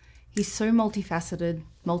yet. He's so multifaceted,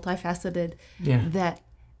 that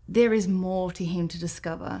there is more to him to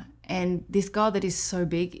discover. And this God that is so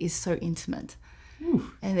big is so intimate.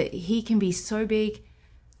 And that he can be so big,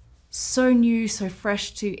 so new, so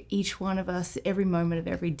fresh to each one of us every moment of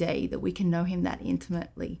every day, that we can know him that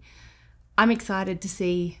intimately. I'm excited to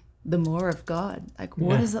see the more of God. Like,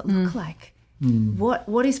 what does it look like?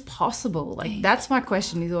 What is possible? Like, that's my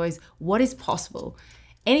question, is always, what is possible?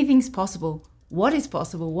 Anything's possible. What is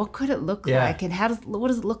possible? What could it look like? And what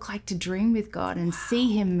does it look like to dream with God and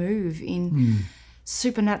see him move in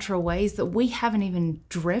supernatural ways that we haven't even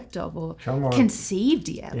dreamt of or Come on. conceived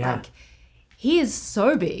yet. Yeah. Like, he is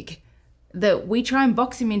so big that we try and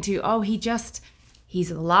box him into, he's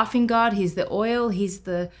the laughing God, he's the oil, he's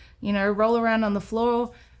the, roll around on the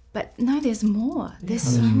floor. But no, there's more. There's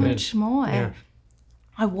so much more. Yeah. And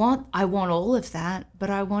I want all of that, but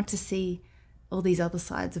I want to see all these other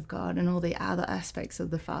sides of God and all the other aspects of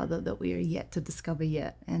the Father that we are yet to discover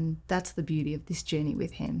yet. And that's the beauty of this journey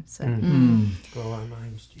with him. So Blow our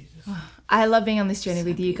minds, Jesus. I love being on this journey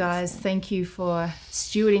with you guys. Thank you for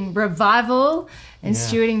stewarding revival and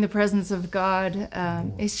stewarding the presence of God.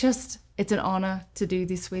 It's an honor to do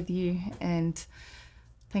this with you. And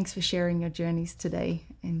thanks for sharing your journeys today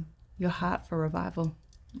and your heart for revival.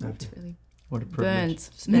 It's really What a privilege.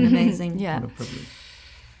 burns. It's been amazing. Yeah. What a privilege.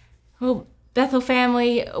 Well, Bethel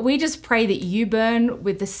family, we just pray that you burn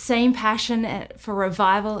with the same passion for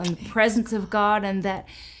revival and the presence of God, and that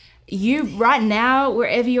you right now,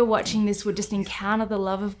 wherever you're watching this, would just encounter the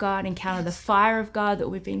love of God, encounter the fire of God that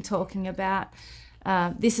we've been talking about.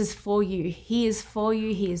 This is for you. He is for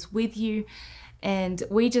you. He is with you. And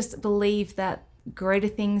we just believe that greater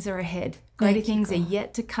things are ahead. Greater things are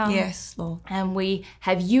yet to come. Yes, Lord. And we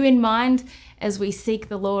have you in mind as we seek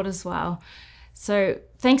the Lord as well. So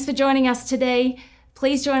thanks for joining us today.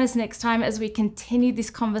 Please join us next time as we continue this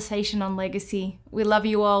conversation on legacy. We love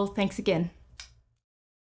you all. Thanks again.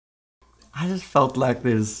 I just felt like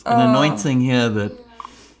there's an anointing here that,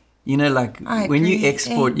 like I when you agree.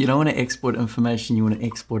 export, you don't want to export information, you want to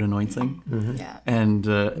export anointing. Yeah. And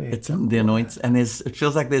it's the anointing, and it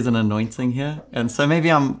feels like there's an anointing here. And so maybe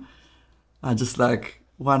I just like,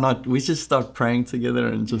 why not? We just start praying together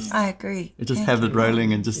and just I agree. just have it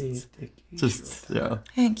rolling and just yeah.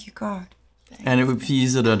 Thank you, God. And if you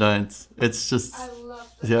use it or don't, it's just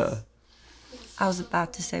yeah. I was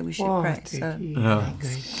about to say we should pray. So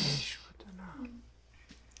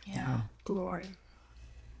Yeah. Glory.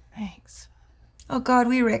 Thanks. Oh God,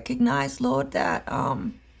 we recognize, Lord, that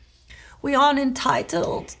we aren't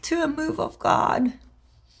entitled to a move of God,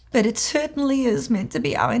 but it certainly is meant to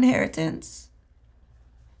be our inheritance.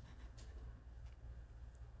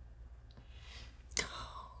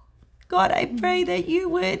 God, I pray that you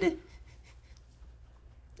would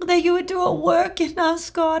do a work in us,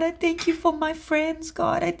 God. I thank you for my friends,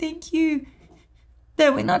 God. I thank you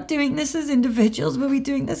that we're not doing this as individuals, but we're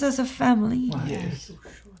doing this as a family. Yes.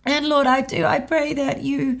 And Lord, I pray that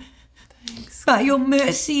you, by your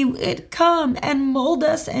mercy, would come and mold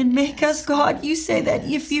us and make us, God. You say that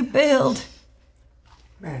if you build,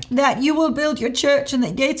 that you will build your church and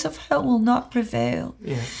the gates of hell will not prevail.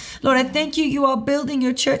 Yes. Lord, I thank you, you are building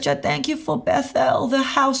your church. I thank you for Bethel, the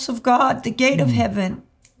house of God, the gate of heaven.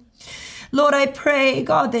 Lord, I pray,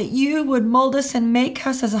 God, that you would mold us and make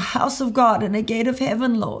us as a house of God and a gate of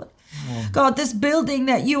heaven, Lord. God, this building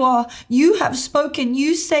that you have spoken,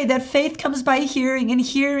 you say that faith comes by hearing and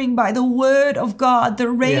hearing by the word of God, the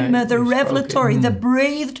rhema, the revelatory, the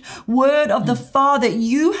breathed word of the Father.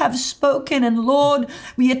 You have spoken, and Lord,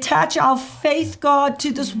 we attach our faith, God,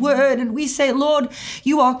 to this word, and we say, Lord,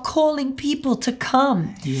 you are calling people to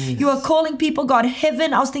come. Yes. You are calling people, God.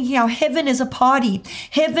 Heaven, I was thinking how heaven is a party.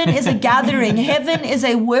 Heaven is a gathering. Heaven is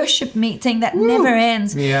a worship meeting that never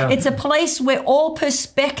ends. Yeah. It's a place where all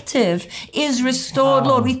perspective is restored,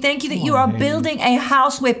 Lord. We thank you that you are building a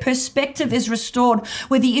house where perspective is restored,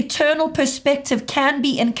 where the eternal perspective can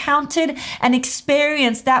be encountered and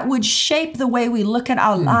experienced, that would shape the way we look at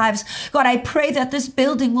our lives. God, I pray that this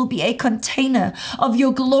building will be a container of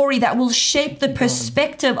your glory that will shape the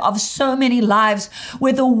perspective of so many lives,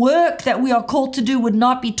 where the work that we are called to do would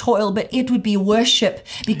not be toil, but it would be worship,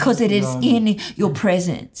 because it is in your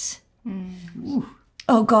presence.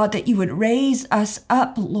 Oh God, that you would raise us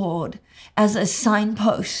up, Lord, as a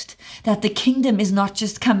signpost that the kingdom is not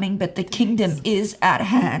just coming, but the kingdom is at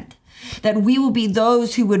hand. That we will be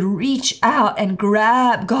those who would reach out and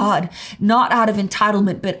grab God, not out of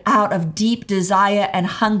entitlement, but out of deep desire and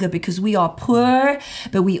hunger, because we are poor,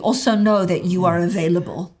 but we also know that you are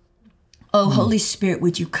available. Oh, Holy Spirit,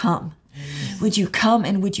 would you come? Would you come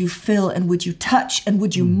and would you fill and would you touch and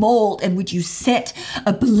would you mold and would you set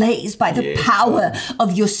ablaze by the power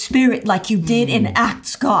of your Spirit like you did in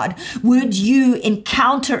Acts, God? Would you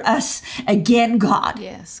encounter us again, God?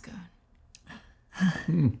 Yes,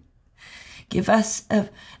 God. Give us a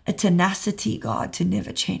tenacity, God, to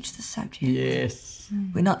never change the subject. Yes.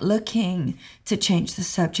 We're not looking to change the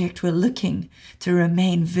subject. We're looking to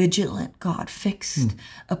remain vigilant, God, fixed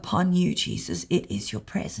upon you, Jesus. It is your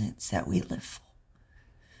presence that we live for.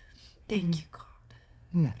 Thank you,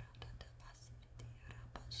 God.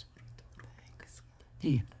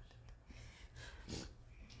 Thank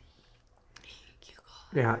you,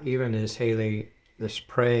 Yeah, even as Hayley is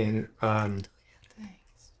praying,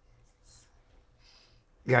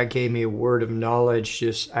 God gave me a word of knowledge.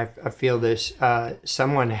 I feel this.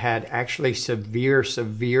 Someone had actually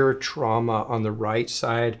severe trauma on the right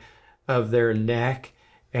side of their neck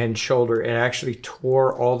and shoulder. It actually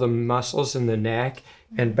tore all the muscles in the neck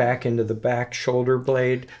and back into the back shoulder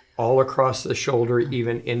blade, all across the shoulder,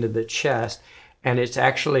 even into the chest. And it's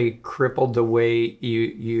actually crippled the way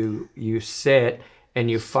you sit and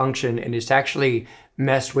you function. And it's actually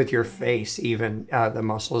messed with your face, even the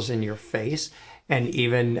muscles in your face, and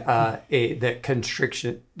even the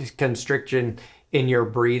constriction in your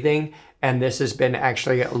breathing. And this has been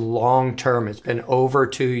actually a long term. It's been over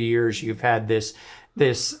 2 years. You've had this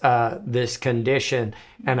condition,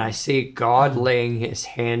 and I see God laying his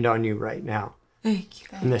hand on you right now. Thank you.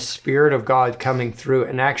 And the Spirit of God coming through.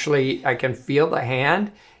 And actually, I can feel the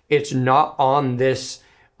hand. It's not on this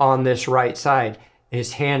right side.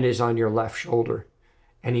 His hand is on your left shoulder.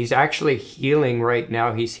 And he's actually healing right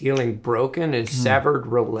now. He's healing broken and severed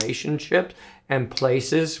relationships and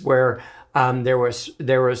places where there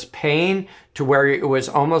was pain, to where it was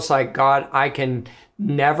almost like, God, I can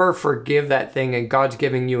never forgive that thing, and God's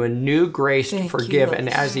giving you a new grace to forgive. And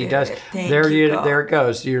as he does, there it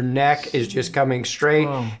goes. Your neck is just coming straight,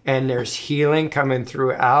 and there's healing coming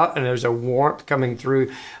throughout, and there's a warmth coming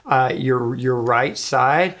through your right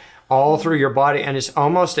side, all through your body. And it's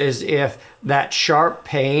almost as if that sharp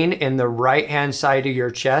pain in the right hand side of your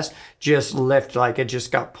chest just lifted, like it just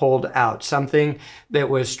got pulled out. Something that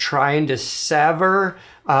was trying to sever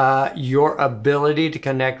your ability to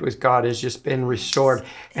connect with God has just been restored.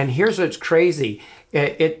 And here's what's crazy.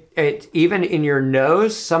 It even in your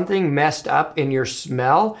nose, something messed up in your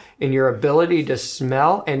smell, in your ability to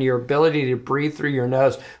smell and your ability to breathe through your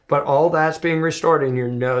nose. But all that's being restored, and your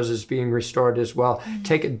nose is being restored as well.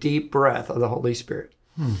 Take a deep breath of the Holy Spirit.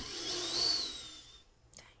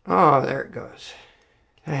 Oh, there it goes.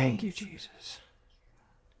 Thank you, Jesus.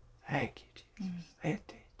 Thank you, Jesus.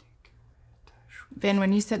 Ben,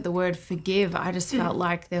 when you said the word forgive, I just felt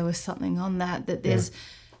like there was something on that there's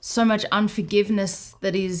so much unforgiveness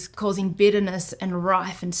that is causing bitterness and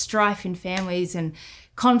rife and strife in families and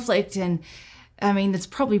conflict. And I mean, it's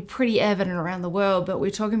probably pretty evident around the world, but we're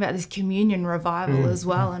talking about this communion revival as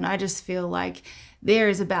well. And I just feel like there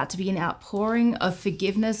is about to be an outpouring of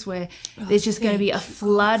forgiveness where there's just going to be a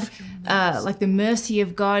flood, like the mercy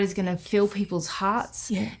of God is going to fill people's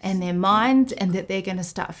hearts and their minds, and that they're going to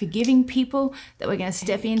start forgiving people, that we're going to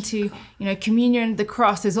step into, communion. The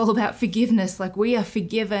cross is all about forgiveness. Like, we are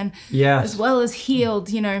forgiven as well as healed,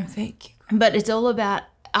 Thank you. But it's all about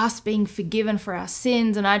us being forgiven for our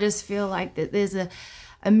sins. And I just feel like that there's a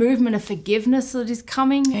movement of forgiveness that is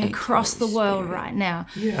coming across the world right now.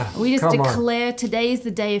 We just declare today is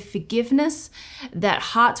the day of forgiveness, that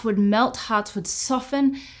hearts would melt, hearts would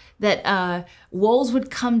soften, that walls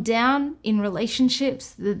would come down in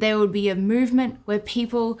relationships, that there would be a movement where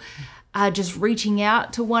people are just reaching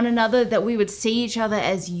out to one another, that we would see each other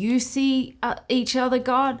as you see each other,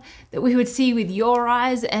 God, that we would see with your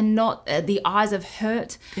eyes and not the eyes of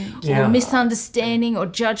hurt or misunderstanding or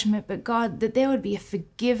judgment, but God, that there would be a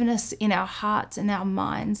forgiveness in our hearts and our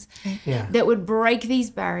minds that would break these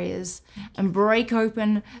barriers and break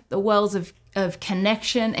open the wells of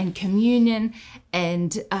connection and communion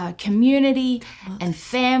and community and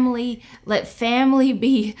family. Let family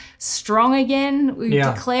be strong again. We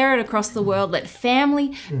declare it across the world. Let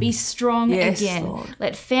family be strong again. Lord.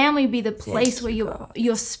 Let family be the place where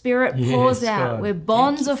your spirit pours out, God. where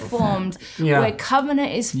bonds are formed, where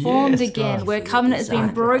covenant is formed again, God. where covenant has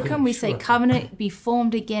been broken. We say covenant be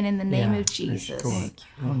formed again in the name of Jesus.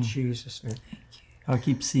 In Jesus' name. I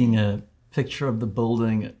keep seeing a picture of the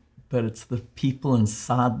building, but it's the people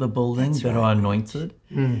inside the building that are anointed.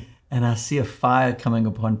 And I see a fire coming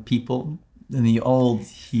upon people. In the old,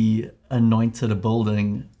 he anointed a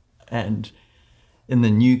building, and in the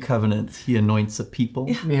new covenant, he anoints a people.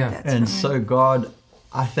 And so God,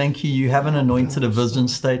 I thank you. You haven't anointed a vision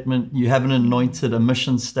statement. You haven't anointed a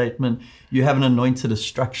mission statement. You haven't anointed a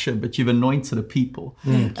structure, but you've anointed a people.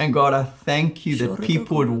 And God, I thank you that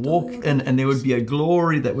people would walk in and there would be a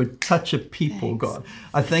glory that would touch a people, God.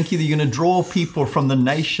 I thank you that you're going to draw people from the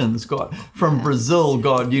nations, God, from Brazil,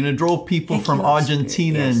 God. You're going to draw people from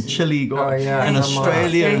Argentina and Chile, God, and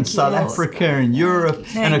Australia and South Africa and Europe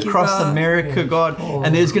and across America, God.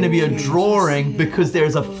 And there's going to be a drawing because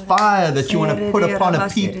there's a fire that you want to put upon a a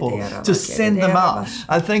people, to send them out.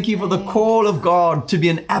 I thank you for the call of God to be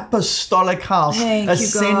an apostolic house, a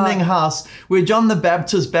sending house, where John the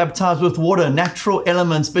Baptist baptized with water, natural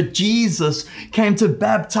elements, but Jesus came to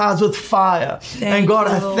baptize with fire. And God,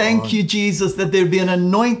 I thank you, Jesus, that there would be an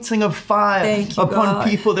anointing of fire upon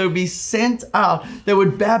people that would be sent out, that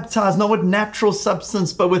would baptize not with natural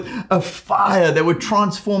substance, but with a fire that would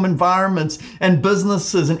transform environments and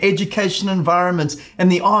businesses and education environments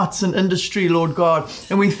and the arts and industry, Lord God.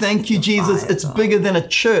 And we thank you, Jesus. It's bigger than a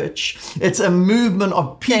church. It's a movement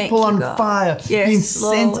of people on fire being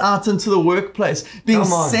sent out into the workplace, being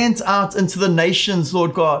sent out into the nations,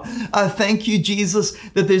 Lord God. I thank you, Jesus,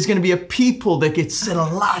 that there's going to be a people that get set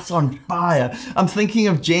alight on fire. I'm thinking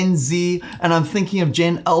of Gen Z and I'm thinking of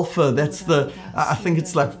Gen Alpha. That's I think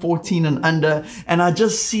it's like 14 and under. And I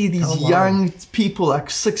just see these young people like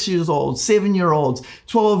 6 years old, 7-year-olds,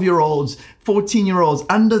 12-year-olds, 14-year-olds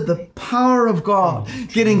under the power of God,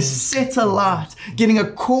 getting set alight, getting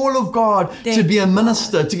a call of God to be a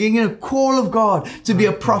minister, to getting a call of God to be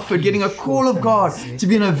a prophet, getting a call of God to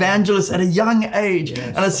be an evangelist at a young age.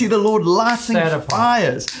 And I see the Lord lighting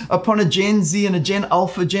fires upon a Gen Z and a Gen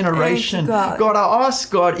Alpha generation. God, I ask,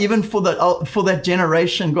 God, even for that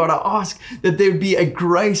generation, God, I ask that there would be a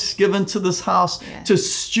grace given to this house to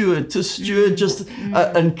steward just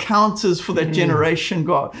encounters for that generation,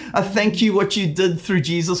 God. I thank you what you did through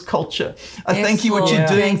Jesus Culture. I thank you what you're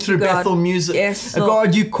doing through Bethel Music.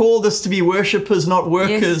 God, you called us to be worshipers, not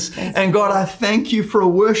workers. And God, I thank you for a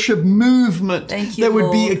worship movement that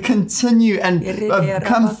would be continue and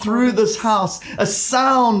come through this house, a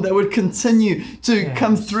sound that would continue to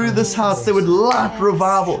come through this house that would light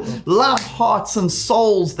revival, light hearts and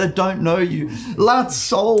souls that don't know you, light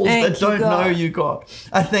souls that don't know you, God.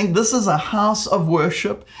 I think this is a house of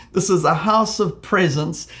worship. This is a house of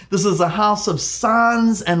presence. This is a house of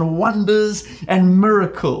signs and wonders and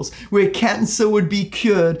miracles, where cancer would be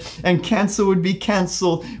cured and cancer would be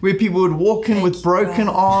cancelled, where people would walk in with broken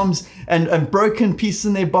arms and broken pieces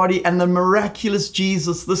in their body, and the miraculous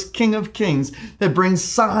Jesus, this King of Kings that brings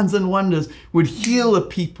signs and wonders, would heal the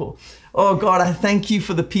people. Oh God, I thank you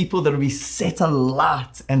for the people that will be set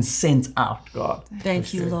alight and sent out, God.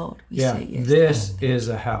 Thank you, Lord. We say yes. This is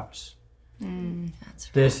a house.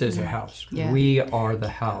 This is a house. We are the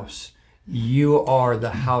house. You are the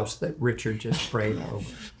house that Richard just prayed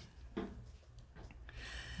over.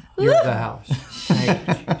 You're the house. Thank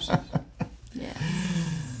you, Jesus.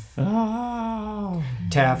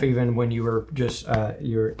 Taff, even when you were just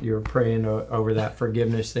you were praying over that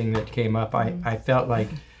forgiveness thing that came up, I felt like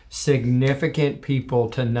significant people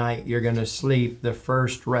tonight, you're going to sleep the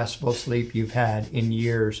first restful sleep you've had in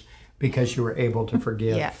years, because you were able to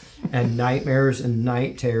forgive. And nightmares and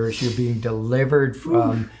night terrors you're being delivered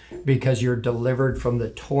from, because you're delivered from the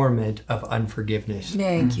torment of unforgiveness.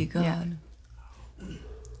 Thank you, God.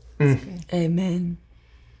 Amen.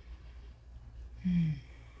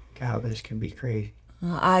 God, this can be crazy.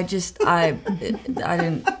 I didn't,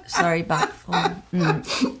 sorry, back for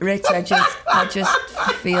Rich, I just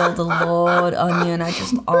feel the Lord on you, and I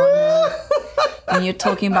just honor. And you're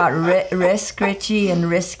talking about risk, Richie, and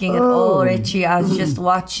risking it all, Richie. I was just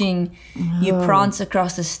watching you prance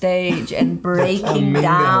across the stage and breaking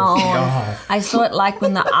down. I saw it like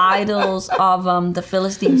when the idols of the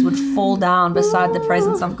Philistines would fall down beside the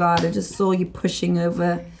presence of God. I just saw you pushing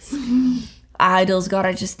over idols. God,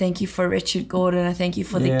 I just thank you for Richard Gordon. I thank you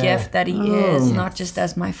for the gift that he is, not just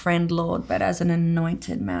as my friend, Lord, but as an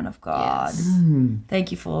anointed man of God.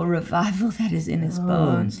 Thank you for a revival that is in his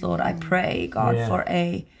bones, Lord. I pray, God, for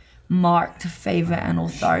a marked favor and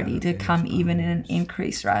authority to come even in an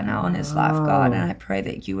increase right now in his life, God. And I pray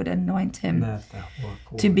that you would anoint him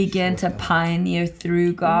to begin to pioneer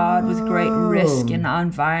through, God, with great risk in our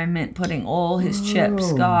environment, putting all his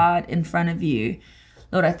chips, God, in front of you.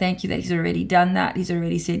 Lord, I thank you that he's already done that. He's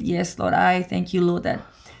already said yes, Lord. I thank you, Lord, that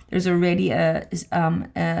there's already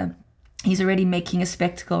he's already making a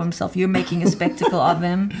spectacle of himself. You're making a spectacle of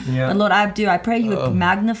him. But Lord, I pray you would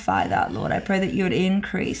magnify that, Lord. I pray that you would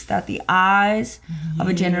increase, that the eyes of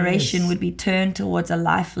a generation would be turned towards a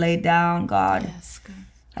life laid down, God.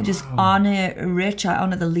 I just honor Rich. I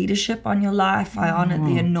honor the leadership on your life. I honor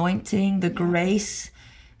the anointing, the grace.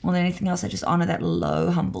 More than anything else, I just honor that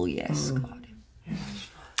low, humble yes, God.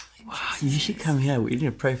 Wow, you should come here. We need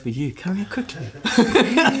to pray for you. Come here quickly.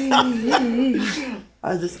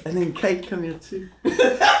 And then Kate, come here too. We're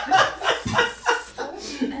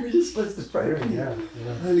just supposed to pray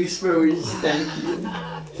Holy Spirit, we just thank you.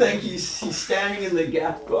 Thank you. He's standing in the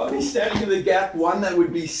gap, God. He's standing in the gap, one that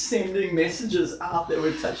would be sending messages out that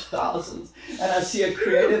would touch thousands. And I see a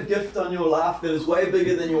creative gift on your life that is way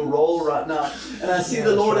bigger than your role right now. And I see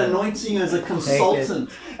the Lord anointing you as a consultant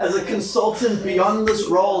beyond this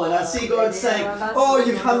role. And I see God saying, oh,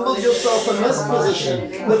 you've humbled yourself in this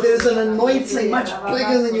position, but there's an anointing much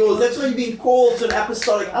bigger than yours. That's why you've been called to an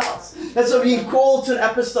apostolic house. That's why you've been called to an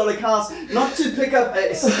apostolic house, not to pick up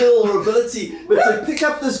a skill or ability, but to pick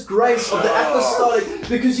up this grace of the apostolic,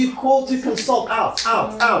 because you're called to consult out.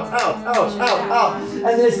 And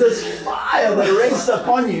there's this fire that rests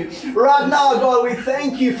upon you. Right now, God, we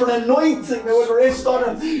thank you for an anointing that would rest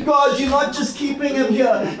on him. God, you're not just keeping him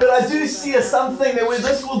here, but I do see something that where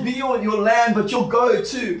this will be your land, but you'll go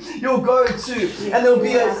to. And there'll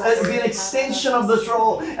be an extension of this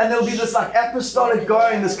role, and there'll be this like apostolic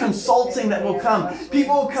going, this consulting that will come.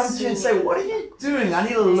 People will come to you and say, what are you doing? I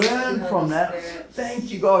need to learn from that.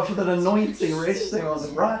 Thank you, God, for that anointing resting on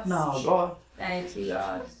them right now, God. Thank you,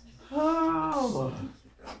 God. Oh.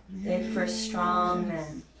 Thank you for a strong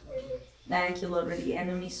man. Thank you, Lord, where the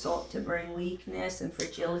enemy sought to bring weakness and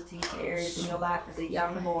fragility to areas in your life as a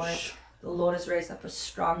young boy. The Lord has raised up a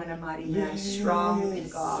strong and a mighty man, strong in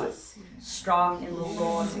God, strong in the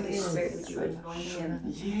Lord. Holy Spirit, would you anoint him?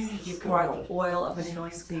 Would you pour out the oil of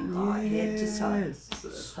anointing, God, head to toe?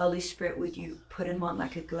 Holy Spirit, would you put him on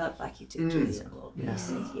like a glove like you did Julian, Lord? He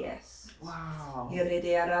said yes. Wow. Yeah,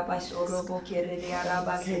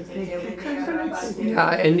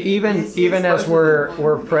 and even as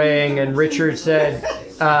we're praying, and Richard said,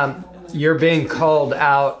 you're being called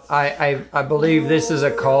out. I believe this is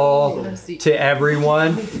a call to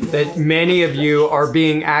everyone, that many of you are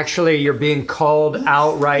you're being called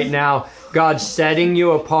out right now. God's setting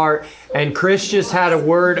you apart. And Chris just had a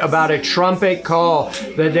word about a trumpet call,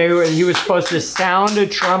 that he was supposed to sound a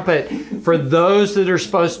trumpet for those that are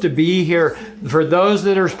supposed to be here, for those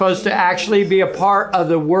that are supposed to actually be a part of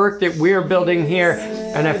the work that we're building here.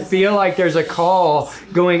 And I feel like there's a call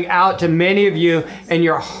going out to many of you, and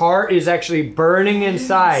your heart is actually burning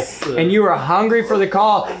inside, and you are hungry for the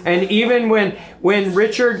call. And even when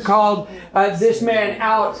Richard called this man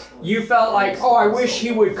out, you felt like, oh, I wish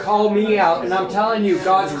he would call me out. And I'm telling you,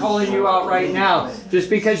 God's calling you out right now. Just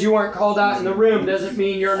because you weren't called out in the room doesn't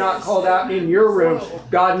mean you're not called out in your room.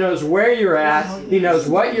 God knows where you're at. He knows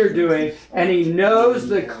what you're doing. And He knows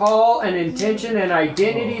the call and intention and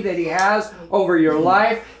identity that He has over your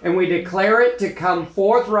life. And we declare it to come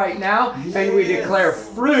forth right now. And we declare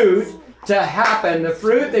fruit to happen. The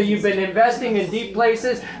fruit that you've been investing in deep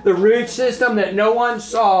places, the root system that no one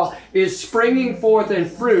saw, is springing forth in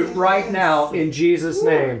fruit right now in Jesus'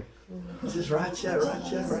 name. Just right here.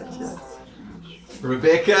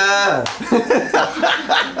 Rebecca!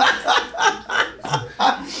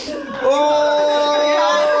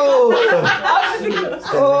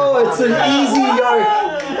 Oh, it's an easy yoke.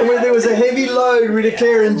 And when there was a heavy load, we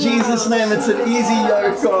declare in Jesus' name, it's an easy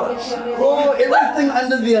yoke, God. Oh, everything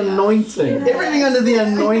under the anointing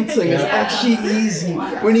is actually easy.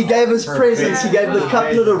 When He gave His presence, He gave the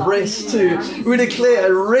couplet of rest too. We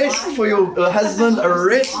declare a rest for your husband, a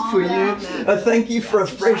rest for you. I thank you for a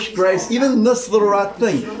fresh grace. Even this little right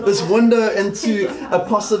thing, this window into a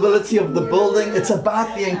possibility of the building, it's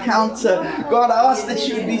about the encounter. God, I ask that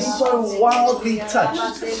you would be so wildly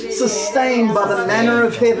touched, sustained by the manner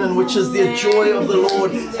of heaven, which is the joy of the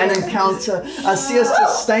Lord, and encounter. I see a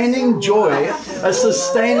sustaining joy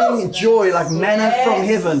like manna from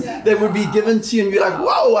heaven that would be given to you, and you're like,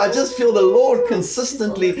 whoa, I just feel the Lord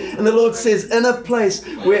consistently. And the Lord says, in a place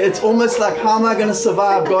where it's almost like, how am I going to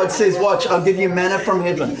survive? God says, watch, I'll give you manna from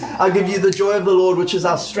heaven. I'll give you the joy of the Lord, which is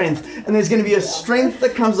our strength. And there's going to be a strength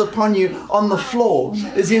that comes upon you on the floor.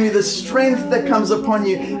 There's going to be the strength that comes upon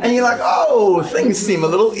you, and you're like, oh, things seem a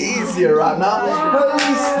little easier right now.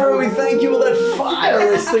 Holy Spirit, we thank you for that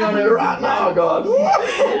fire resting on it right now, God.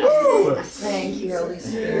 Thank you, Holy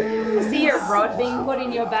Spirit. See a rod being put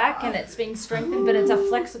in your back, and it's being strengthened, but it's a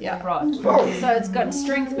flexible rod. So it's got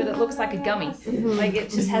strength, but it looks like a gummy. Like it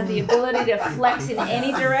just has the ability to flex in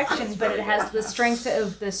any direction, but it has the strength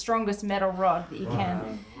of the strongest metal rod that you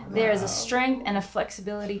can. There is a strength and a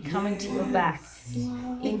flexibility coming to your back,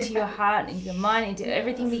 into your heart, into your mind, into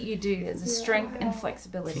everything that you do. There's a strength and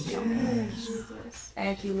flexibility coming.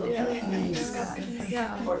 Thank you, Lord, for peace,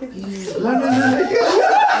 God. For ease.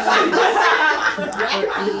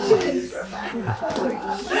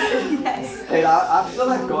 Hey, I feel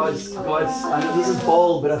like God's, I know this is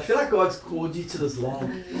bold, but I feel like God's called you to this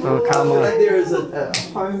land. Oh, come I feel on. like there is a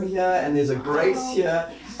home here, and there's a grace here.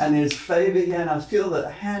 and there's favor here, and I feel the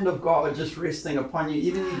hand of God just resting upon you,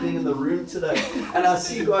 even you being in the room today. And I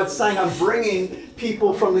see God saying, I'm bringing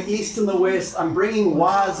people from the east and the west. I'm bringing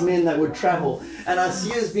wise men that would travel. And I see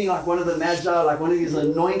you as being like one of the magi, like one of these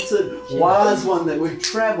anointed, wise one that would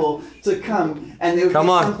travel to come. And there would be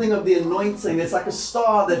something of the anointing. It's like a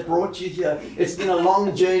star that brought you here. It's been a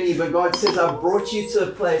long journey, but God says, I've brought you to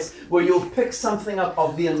a place where you'll pick something up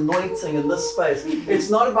of the anointing in this space. It's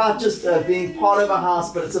not about just being part of a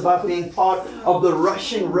house, but it's about being part of the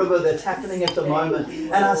rushing river that's happening at the moment.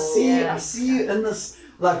 And I see you in this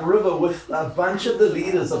like river with a bunch of the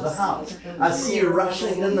leaders of the house. I see you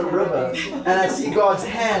rushing in the river, and I see God's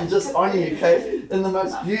hand just on you, okay, in the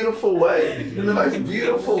most beautiful way, in the most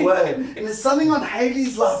beautiful way. And there's something on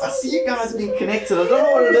Hayley's life. I see you guys being connected. I don't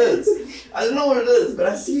know what it is. I don't know what it is, but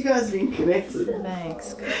I see you guys being connected.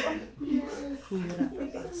 Thanks.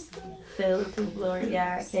 Filled with glory.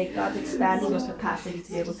 Yeah, okay, God's expanding your capacity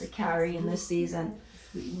to be able to carry in this season.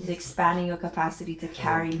 He's expanding your capacity to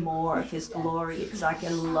carry more of His glory. It's like a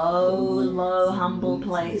low, humble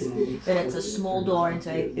place, but it's a small door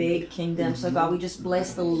into a big kingdom. So God, we just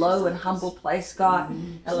bless the low and humble place, God.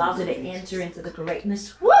 Allows it to enter into the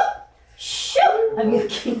greatness of your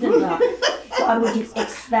kingdom, God. God, would you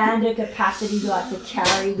expand your capacity, God, to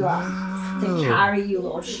carry, God, to carry you,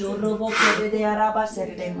 Lord. I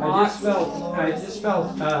just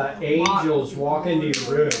felt angels walk into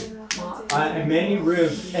your room. In many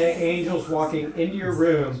rooms, angels walking into your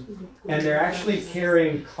room, and they're actually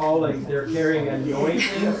carrying calling. They're carrying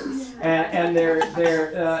anointing, and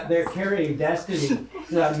they're carrying destiny.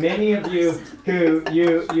 Many of you who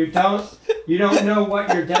you don't know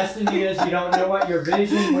what your destiny is. You don't know what your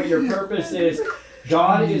vision, what your purpose is.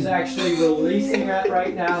 God is actually releasing that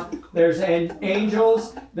right now. There's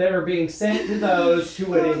angels that are being sent to those who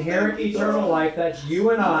would inherit eternal life. That's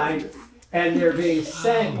you and I. And they're being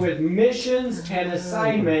sent with missions and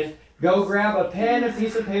assignment. Go grab a pen, a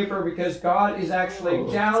piece of paper, because God is actually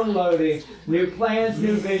downloading new plans,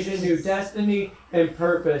 new vision, new destiny, and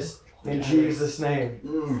purpose in Jesus'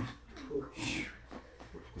 name.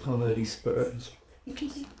 Holy Spirit.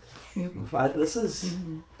 This is,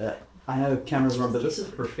 I know cameras are on, but this is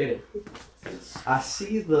prophetic. I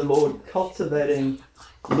see the Lord cultivating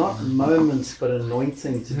not moments, but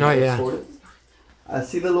anointing to be restored. I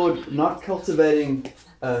see the Lord not cultivating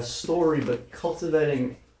a story, but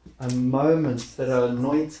cultivating moments that are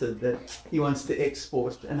anointed that He wants to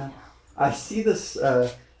export. And I see this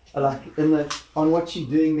like on what you're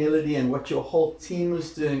doing, Melody, and what your whole team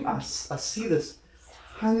is doing. I see this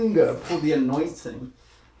hunger for the anointing,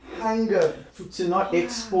 hunger to not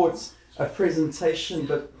export a presentation,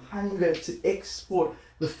 but hunger to export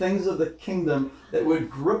the things of the kingdom that would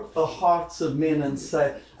grip the hearts of men and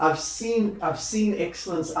say, I've seen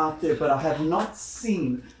excellence out there, but I have not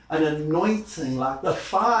seen an anointing like the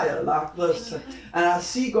fire, like this. And I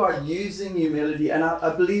see God using you, Melody, and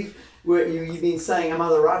I believe where you've been saying, am I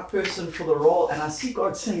the right person for the role? And I see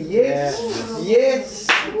God saying, yes, yes,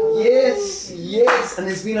 yes, yes. And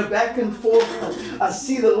there's been a back and forth. I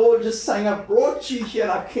see the Lord just saying, I've brought you here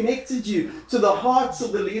and I've connected you to the hearts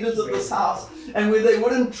of the leaders of this house. And where they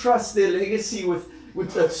wouldn't trust their legacy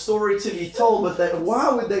with a story to be told, but that why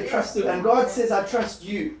would they trust you? And God says, I trust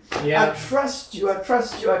you. Yeah. I trust you, I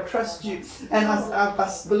trust you, I trust you. And I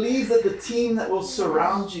believe that the team that will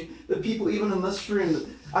surround you, the people even in this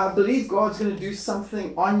room, I believe God's going to do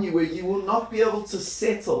something on you where you will not be able to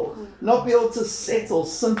settle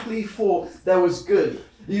simply for that was good.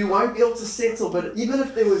 You won't be able to settle, but even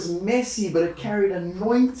if there was messy, but it carried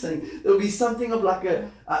anointing, there will be something of like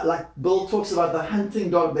Bill talks about the hunting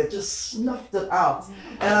dog that just snuffed it out.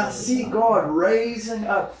 And I see God raising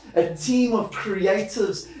up a team of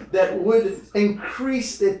creatives that would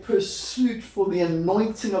increase their pursuit for the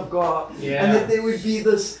anointing of God. Yeah. And that there would be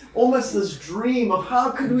almost this dream of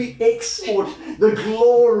how could we export the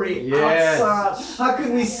glory outside? How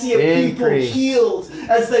could we see a people healed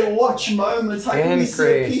as they watch moments? How can we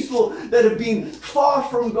see a people that have been far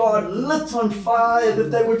from God lit on fire,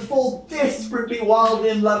 that they would fall desperately wildly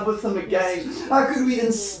in love with Him again? How could we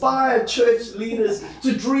inspire church leaders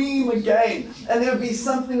to dream again? And there would be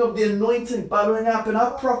something of the anointing bubbling up. And I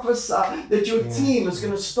prophesy that your team is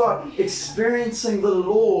going to start experiencing the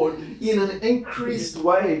Lord in an increased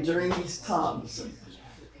way during these times.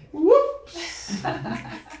 Whoops!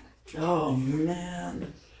 Oh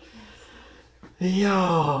man.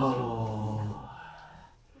 Yo.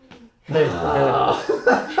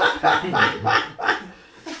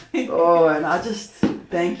 Oh, and I just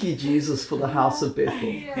thank you, Jesus, for the house of Bethel.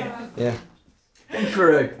 Yeah. And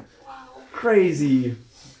for a crazy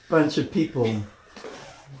bunch of people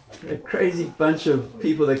a crazy bunch of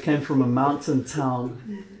people that came from a mountain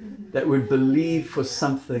town that would believe for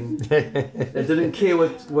something. That didn't care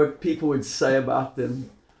what people would say about them,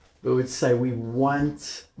 but would say, we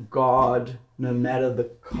want God no matter the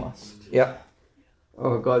cost. Yep.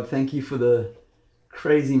 Oh God, thank you for the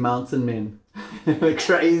crazy mountain men. The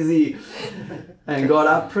crazy. And God,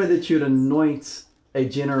 I pray that you'd anoint a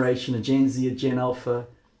generation, a Gen Z, a Gen Alpha,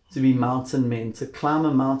 to be mountain men, to climb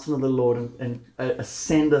a mountain of the Lord and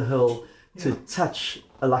ascend a hill, to touch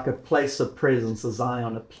like a place of presence, a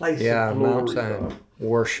Zion, a place of glory. Mount Zion.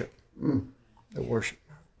 Worship. The worship.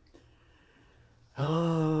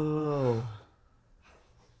 Oh.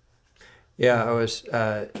 Yeah, I was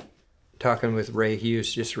talking with Ray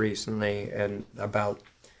Hughes just recently and about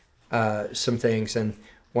some things, and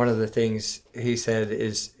one of the things he said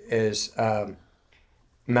is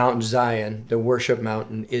Mount Zion, the worship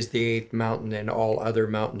mountain, is the 8th mountain, and all other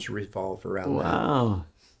mountains revolve around that. Wow.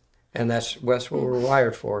 And that's what we're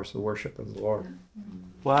wired for, is the worship of the Lord.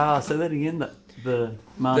 Wow, say that again, the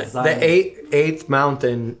Mount The Zion. eighth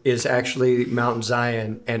mountain is actually Mount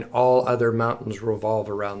Zion, and all other mountains revolve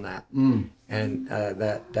around that. And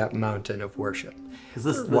that mountain of worship. Because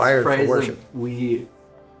this wired for phrase worship. we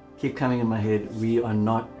keep coming in my head, we are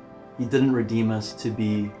not, he didn't redeem us to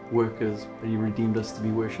be workers, but he redeemed us to be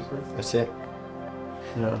worshipers. That's it.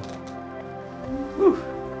 Yeah. Whew.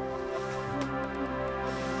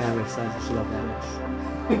 Alex, I just love Alex.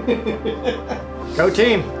 Go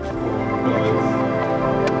team!